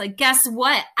 and Zach's like, guess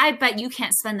what? I bet you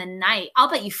can't spend the night. I'll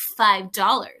bet you $5.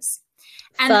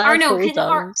 And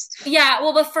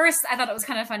well, but first I thought it was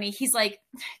kind of funny. He's like,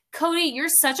 Cody, you're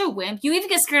such a wimp. You even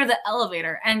get scared of the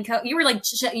elevator, and you were like,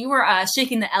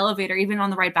 shaking the elevator even on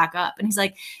the ride back up. And he's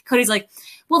like, Cody's like,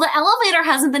 well, the elevator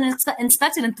hasn't been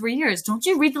inspected in 3 years. Don't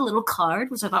you read the little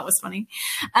card? Which I thought was funny.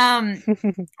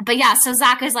 But yeah, so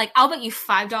Zach is like, I'll bet you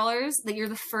 $5 that you're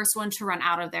the first one to run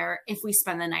out of there if we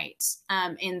spend the night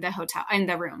in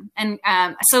the room. And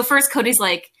so first Cody's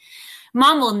like,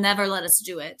 Mom will never let us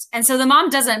do it. And so the mom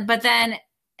doesn't, but then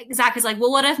Zach is like, well,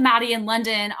 what if Maddie and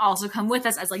London also come with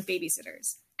us as like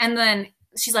babysitters? And then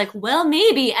she's like, well,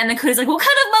 maybe. And then Cody's like, what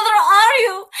kind of mother are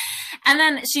you? And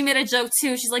then she made a joke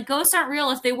too. She's like, ghosts aren't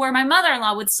real. If they were, my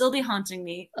mother-in-law would still be haunting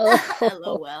me.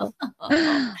 LOL.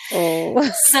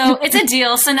 So it's a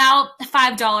deal. So now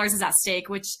 $5 is at stake,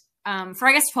 which for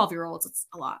I guess 12-year-olds, it's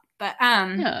a lot. But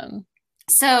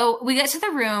So we get to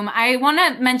the room. I want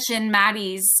to mention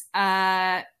Maddie's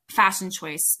fashion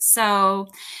choice. So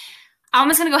I'm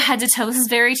just going to go head to toe. This is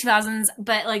very 2000s,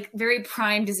 but like very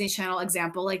prime Disney Channel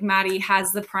example. Like Maddie has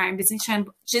the prime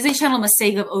Disney Channel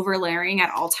mistake of over layering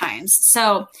at all times.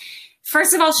 So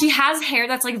first of all, she has hair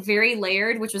that's like very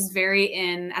layered, which was very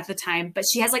in at the time, but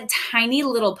she has like tiny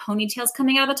little ponytails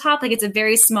coming out of the top. Like it's a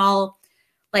very small,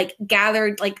 like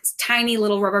gathered, like tiny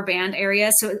little rubber band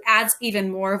area. So it adds even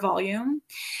more volume.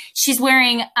 She's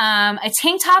wearing a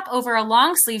tank top over a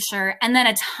long sleeve shirt and then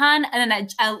a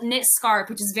knit scarf,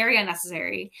 which is very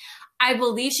unnecessary. I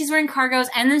believe she's wearing cargos,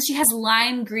 and then she has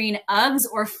lime green Uggs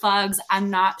or Fugs. I'm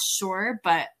not sure,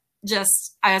 but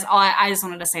I just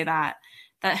wanted to say that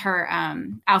her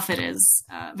outfit is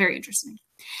very interesting.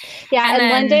 Yeah. And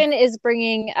London is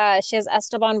bringing, she has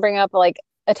Esteban bring up like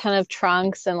a ton of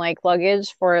trunks and like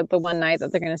luggage for the one night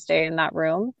that they're going to stay in that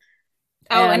room.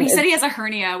 Oh, and he said he has a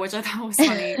hernia, which I thought was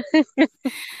funny.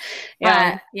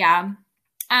 Yeah. Yeah.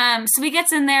 So he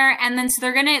gets in there, and then so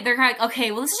they're like,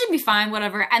 okay, well, this should be fine,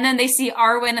 whatever. And then they see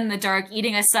Arwen in the dark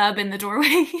eating a sub in the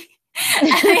doorway.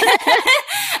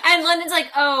 And London's like,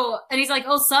 oh, and he's like,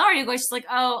 oh, sorry. She's like,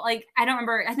 oh, like, I don't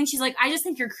remember. I think she's like, I just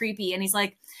think you're creepy. And he's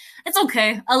like, it's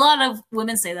okay. A lot of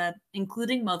women say that,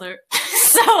 including Mother.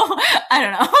 So I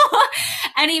don't know.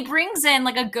 And he brings in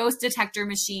like a ghost detector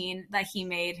machine that he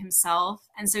made himself.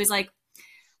 And so he's like,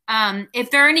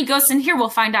 if there are any ghosts in here, we'll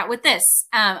find out with this.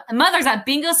 Mother's at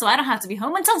bingo, so I don't have to be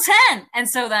home until 10. And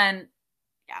so then,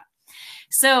 yeah.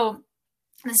 So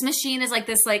this machine is like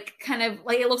this, like kind of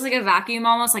like, it looks like a vacuum,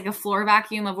 almost like a floor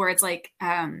vacuum of where it's like,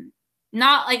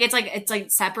 not like it's like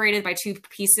separated by two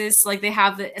pieces. So like they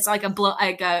have it's like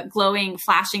a glowing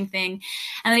flashing thing,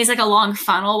 and then he's like a long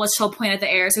funnel which he'll point at the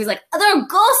air. So he's like, there are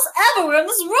ghosts everywhere in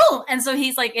this room, and so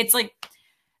he's like, it's like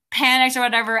panicked or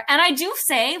whatever. And I do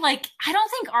say, like, I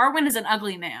don't think Arwen is an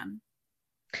ugly man.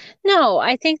 No,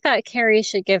 I think that Carrie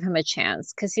should give him a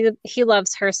chance because he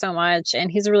loves her so much, and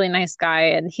he's a really nice guy,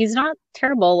 and he's not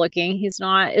terrible looking. He's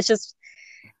not. It's just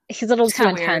he's a little too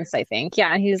intense. Weird. I think.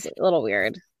 Yeah, he's a little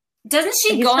weird. Doesn't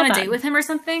she go on a date with him or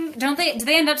something? Do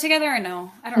they end up together or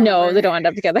no? I don't know. No, they don't end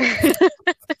up together.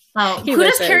 Oh, who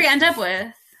does Carrie end up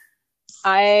with?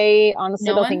 I honestly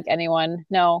don't think anyone.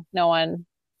 No one.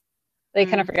 They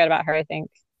kind of forget about her, I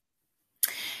think.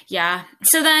 Yeah.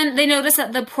 So then they notice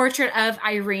that the portrait of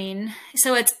Irene,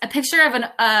 so it's a picture of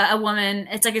a woman.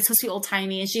 It's like, it's supposed to be old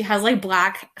timey, and she has like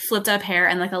black flipped up hair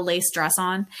and like a lace dress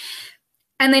on.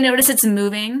 And they notice it's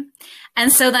moving.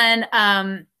 And so then,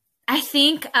 I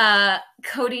think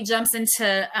Cody jumps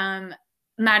into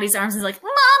Maddie's arms and is like,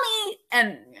 Mommy!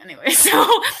 And anyway,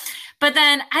 so, but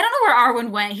then I don't know where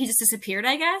Arwen went. He just disappeared,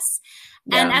 I guess.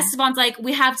 Yeah. And Esteban's like,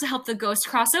 we have to help the ghost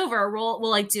cross over. We'll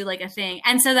like do like a thing.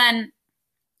 And so then,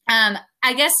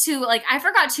 I guess too, like, I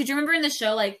forgot too, do you remember in the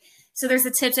show, like, so there's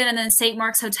the Tipton and then St.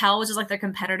 Mark's Hotel, which is like their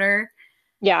competitor.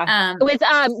 Yeah. With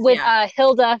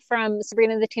Hilda from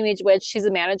Sabrina the Teenage Witch. She's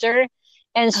a manager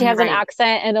and she has an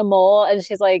accent and a mole and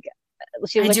she's like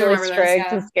really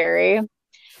strict and scary.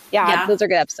 Yeah, those are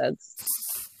good episodes.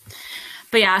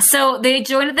 But yeah, so they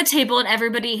join at the table and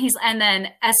and then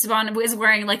Esteban is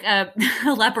wearing like a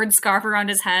leopard scarf around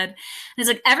his head. And he's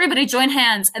like, everybody join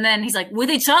hands. And then he's like, with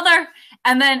each other.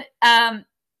 And then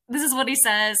this is what he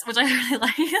says, which I really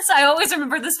like. So I always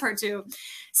remember this part too.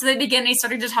 So they begin and he's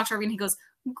starting to talk to Irene. He goes,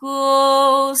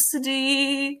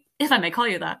 Ghosty, if I may call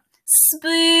you that,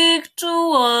 speak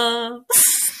to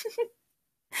us.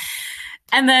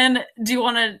 And then do you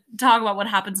want to talk about what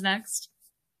happens next?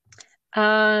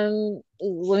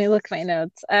 Let me look at my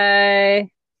notes.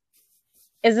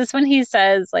 Is this when he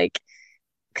says like,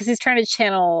 because he's trying to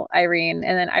channel Irene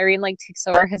and then Irene like takes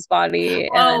over his body.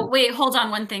 Wait, hold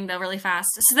on one thing though, really fast.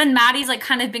 So then Maddie's like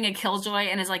kind of being a killjoy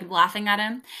and is like laughing at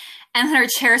him. And then her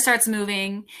chair starts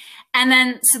moving. And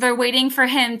then, so they're waiting for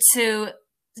him to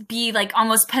be like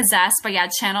almost possessed, but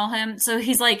channel him. So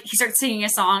he's like, he starts singing a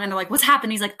song and they're like, what's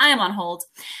happened? He's like, I am on hold.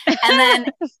 And then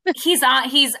he's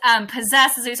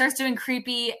possessed. So he starts doing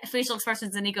creepy facial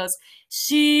expressions and he goes,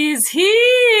 she's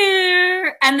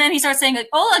here. And then he starts saying like,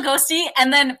 hola, ghosty.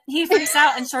 And then he freaks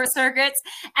out and short circuits.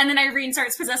 And then Irene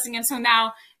starts possessing him. So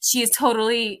now she is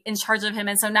totally in charge of him.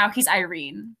 And so now he's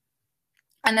Irene.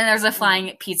 And then there's a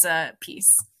flying pizza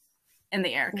piece in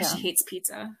the air because she hates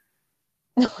pizza.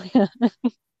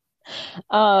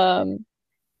 And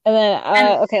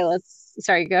then okay,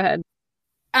 sorry, go ahead.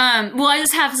 Well, I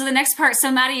just have, so the next part,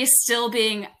 so Maddie is still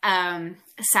being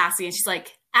sassy and she's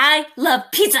like, I love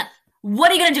pizza.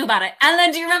 What are you gonna do about it? And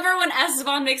then do you remember when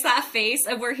Esteban makes that face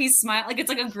of where he's smiling, like it's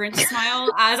like a Grinch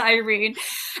smile as Irene,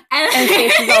 and his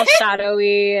face is all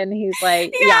shadowy and he's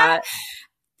like, yeah.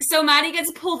 So Maddie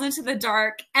gets pulled into the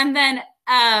dark and then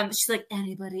she's like,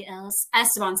 anybody else?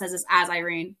 Esteban says this as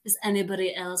Irene. Does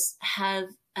anybody else have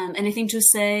anything to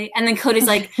say? And then Cody's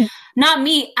like, not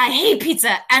me. I hate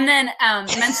pizza. And then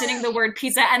mentioning the word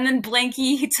pizza. And then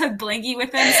Blanky, he took Blanky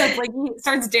with him. So Blanky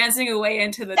starts dancing away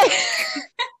into the dark.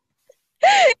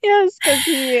 Yes, because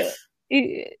he's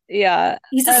a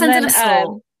sensitive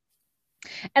soul.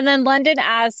 And then London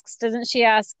asks, doesn't she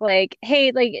ask like,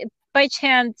 hey, like by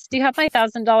chance, do you have my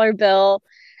 $1,000 bill?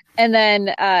 And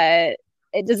then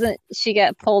she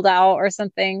get pulled out or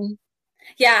something?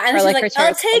 Yeah, and she's like,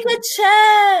 I'll take the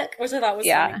check, which I thought was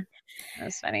funny. That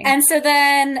was funny. And so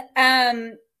then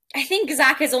I think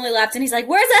Zach is only left and he's like,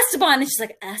 where's Esteban? And she's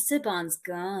like, Esteban's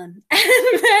gone.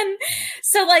 And then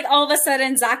so like all of a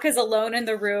sudden Zach is alone in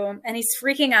the room and he's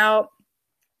freaking out.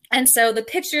 And so the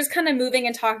picture's kind of moving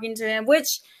and talking to him, which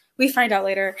we find out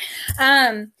later.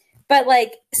 But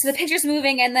like, so the picture's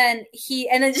moving and then this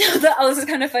is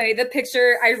kind of funny. The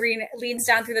picture, Irene leans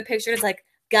down through the picture and is like,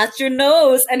 got your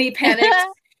nose. And he panics.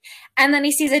 And then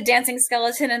he sees a dancing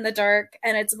skeleton in the dark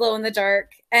and it's glow in the dark.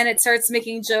 And it starts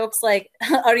making jokes like,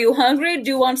 are you hungry?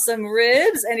 Do you want some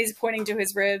ribs? And he's pointing to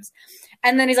his ribs.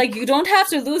 And then he's like, you don't have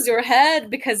to lose your head,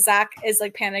 because Zach is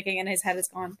like panicking and his head is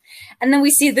gone. And then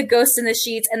we see the ghost in the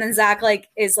sheets. And then Zach like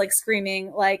is like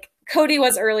screaming like Cody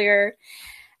was earlier.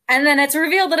 And then it's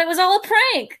revealed that it was all a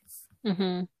prank.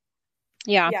 Mm-hmm.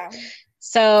 Yeah.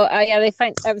 So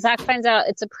Zach finds out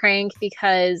it's a prank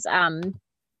because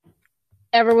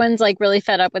everyone's like really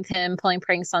fed up with him pulling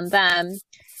pranks on them.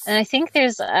 And I think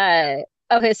there's so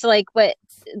like what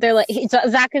they're like,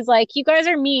 Zach is like, you guys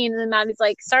are mean. And then Maddie's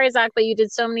like, sorry, Zach, but you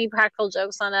did so many practical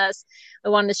jokes on us.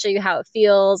 We wanted to show you how it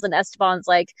feels. And Esteban's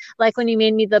like when you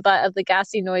made me the butt of the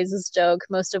gassy noises joke,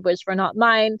 most of which were not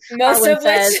mine.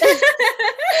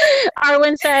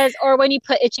 Arwen says, or when you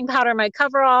put itching powder in my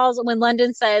coveralls. When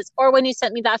London says, or when you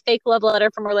sent me that fake love letter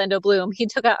from Orlando Bloom, he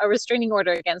took out a restraining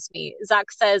order against me.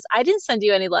 Zach says, I didn't send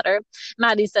you any letter.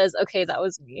 Maddie says, okay, that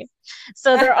was me.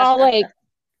 So they're all like,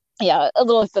 a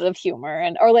little bit of humor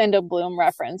and Orlando Bloom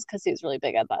reference because he was really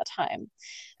big at that time.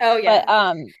 Oh yeah.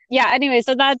 But anyway,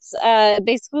 so that's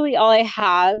basically all I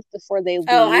have before they leave.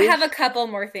 Oh, I have a couple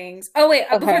more things. Oh wait,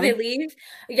 before they leave?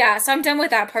 Yeah, so I'm done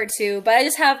with that part too. But I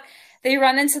just have, they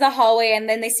run into the hallway and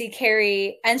then they see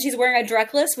Carrie and she's wearing a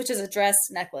dreckless, which is a dress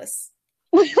necklace.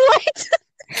 What?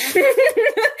 Can we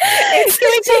post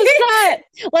that?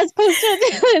 Let's post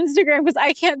it on Instagram because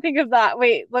I can't think of that.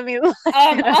 Wait, let me.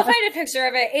 I'll find a picture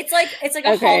of it. It's like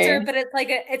a halter, but it's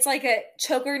like a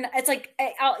choker. It's like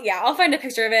I'll find a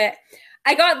picture of it.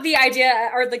 I got the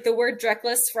idea or like the word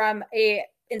Dreckless from a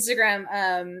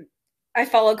Instagram I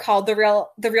follow called the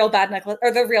real bad necklace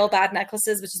or the real bad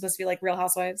necklaces, which is supposed to be like Real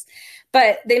Housewives,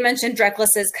 but they mentioned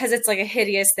Drecklesses because it's like a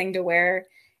hideous thing to wear.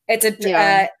 It's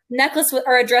a necklace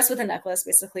or a dress with a necklace,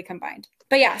 basically combined.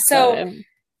 But yeah, so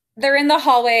they're in the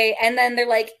hallway, and then they're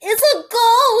like, "It's a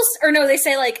ghost!" Or no, they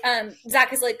say like,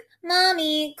 Zach is like,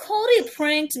 "Mommy, Cody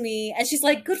pranked me," and she's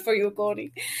like, "Good for you,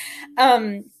 Cody."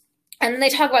 And then they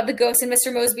talk about the ghost, and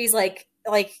Mr. Mosby's like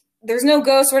there's no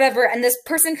ghost or whatever. And this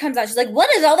person comes out. She's like, "What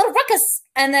is all the ruckus?"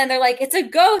 And then they're like, "It's a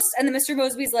ghost." And then Mr.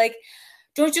 Mosby's like,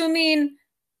 "Don't you mean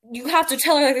you have to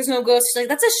tell her like there's no ghost?" She's like,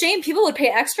 "That's a shame. People would pay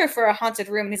extra for a haunted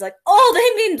room." And he's like, "Oh, they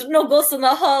mean no ghosts in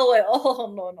the hallway."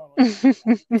 Oh, no.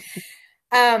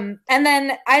 And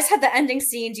then I just had the ending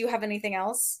scene. Do you have anything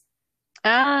else?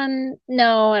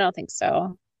 No, I don't think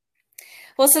so.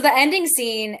 Well, so the ending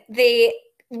scene,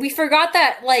 we forgot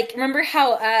that, like, remember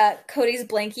how Cody's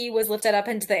blankie was lifted up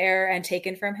into the air and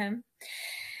taken from him?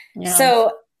 Yeah.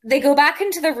 So they go back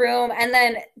into the room, and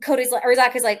then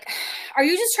Zach is like, "Are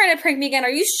you just trying to prank me again? Are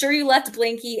you sure you left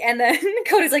Blanky?" And then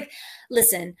Cody's like,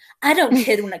 "Listen, I don't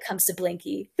kid when it comes to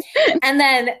Blanky." And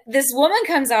then this woman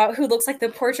comes out who looks like the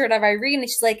portrait of Irene, and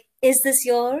she's like, "Is this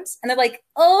yours?" And they're like,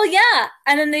 "Oh yeah."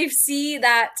 And then they see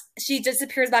that she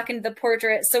disappears back into the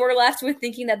portrait, so we're left with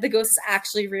thinking that the ghost is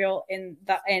actually real in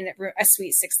a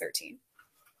suite 613.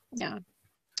 Yeah,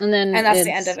 and that's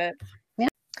the end of it. Yeah.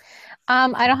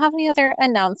 I don't have any other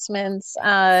announcements.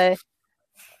 I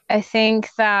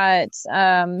think that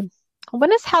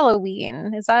when is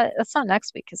Halloween? That's not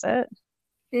next week, is it?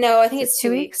 No, I think it's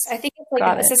 2 weeks. I think it's like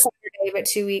it's a Saturday, but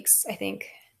 2 weeks, I think.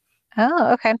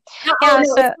 Oh, okay.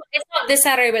 It's not this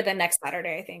Saturday, but the next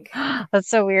Saturday, I think. That's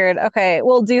so weird. Okay.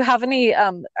 Well, do you have any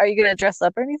are you gonna dress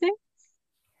up or anything?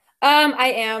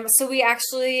 I am. So we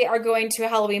actually are going to a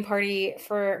Halloween party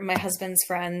for my husband's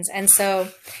friends, and so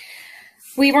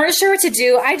we weren't sure what to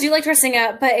do. I do like dressing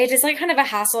up, but it is like kind of a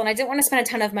hassle, and I didn't want to spend a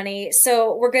ton of money.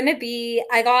 So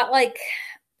I got like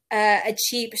a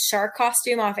cheap shark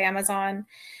costume off Amazon.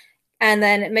 And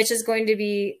then Mitch is going to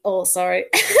be, sorry.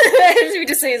 I didn't mean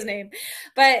to say his name.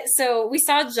 But so we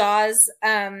saw Jaws,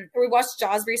 we watched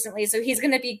Jaws recently. So he's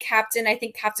going to be Captain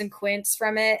Quint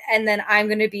from it. And then I'm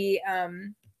going to be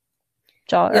the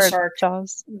shark.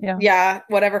 Jaws. Yeah. Yeah,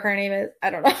 whatever her name is.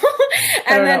 I don't know.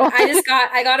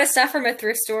 I got his stuff from a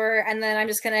thrift store. And then I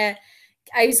was going to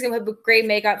put great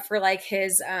makeup for like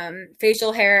his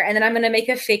facial hair. And then I'm going to make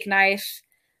a fake knife,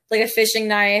 like a fishing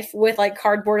knife with like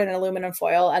cardboard and aluminum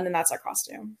foil, and then that's our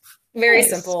costume. Very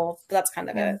simple, but that's kind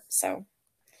of it. So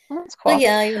that's cool. But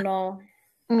yeah,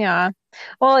 Yeah.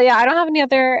 Well, yeah, I don't have any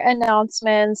other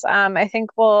announcements. I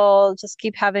think we'll just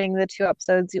keep having the 2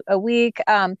 episodes a week.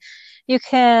 You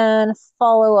can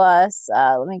follow us.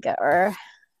 Let me get our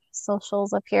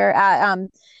socials up here at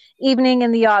Evening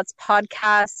in the Odds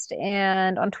podcast,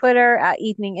 and on Twitter at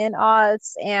Evening in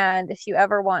Odds. And if you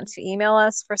ever want to email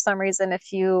us for some reason,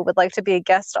 if you would like to be a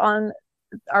guest on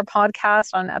our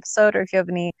podcast on an episode, or if you have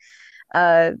any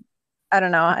I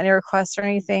don't know, any requests or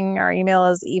anything, our email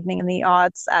is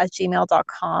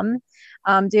eveningintheodds@gmail.com.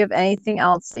 Do you have anything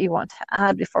else that you want to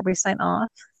add before we sign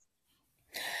off?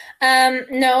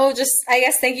 No, just I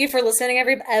guess thank you for listening,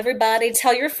 everybody.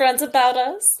 Tell your friends about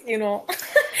us,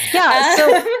 Yeah,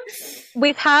 so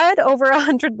we've had over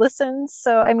 100 listens.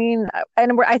 So I mean,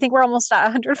 and I think we're almost at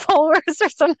 100 followers or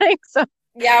something. So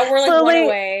yeah, we're like one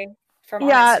away from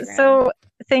Instagram. So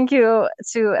thank you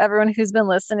to everyone who's been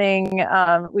listening.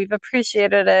 We've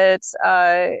appreciated it.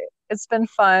 It's been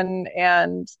fun,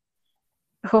 and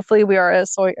hopefully we are a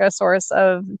source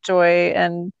of joy,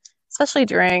 and especially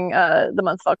during the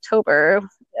month of October.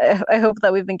 I hope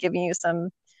that we've been giving you some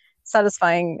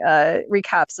satisfying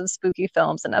recaps of spooky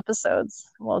films and episodes.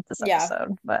 Well, this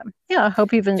episode. But yeah, I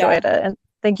hope you've enjoyed it, and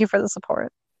thank you for the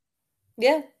support.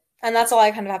 Yeah, and that's all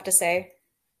I kind of have to say.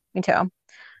 Me too.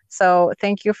 So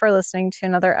thank you for listening to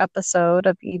another episode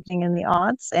of Evening in the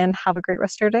Odds, and have a great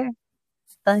rest of your day.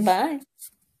 Bye. Bye.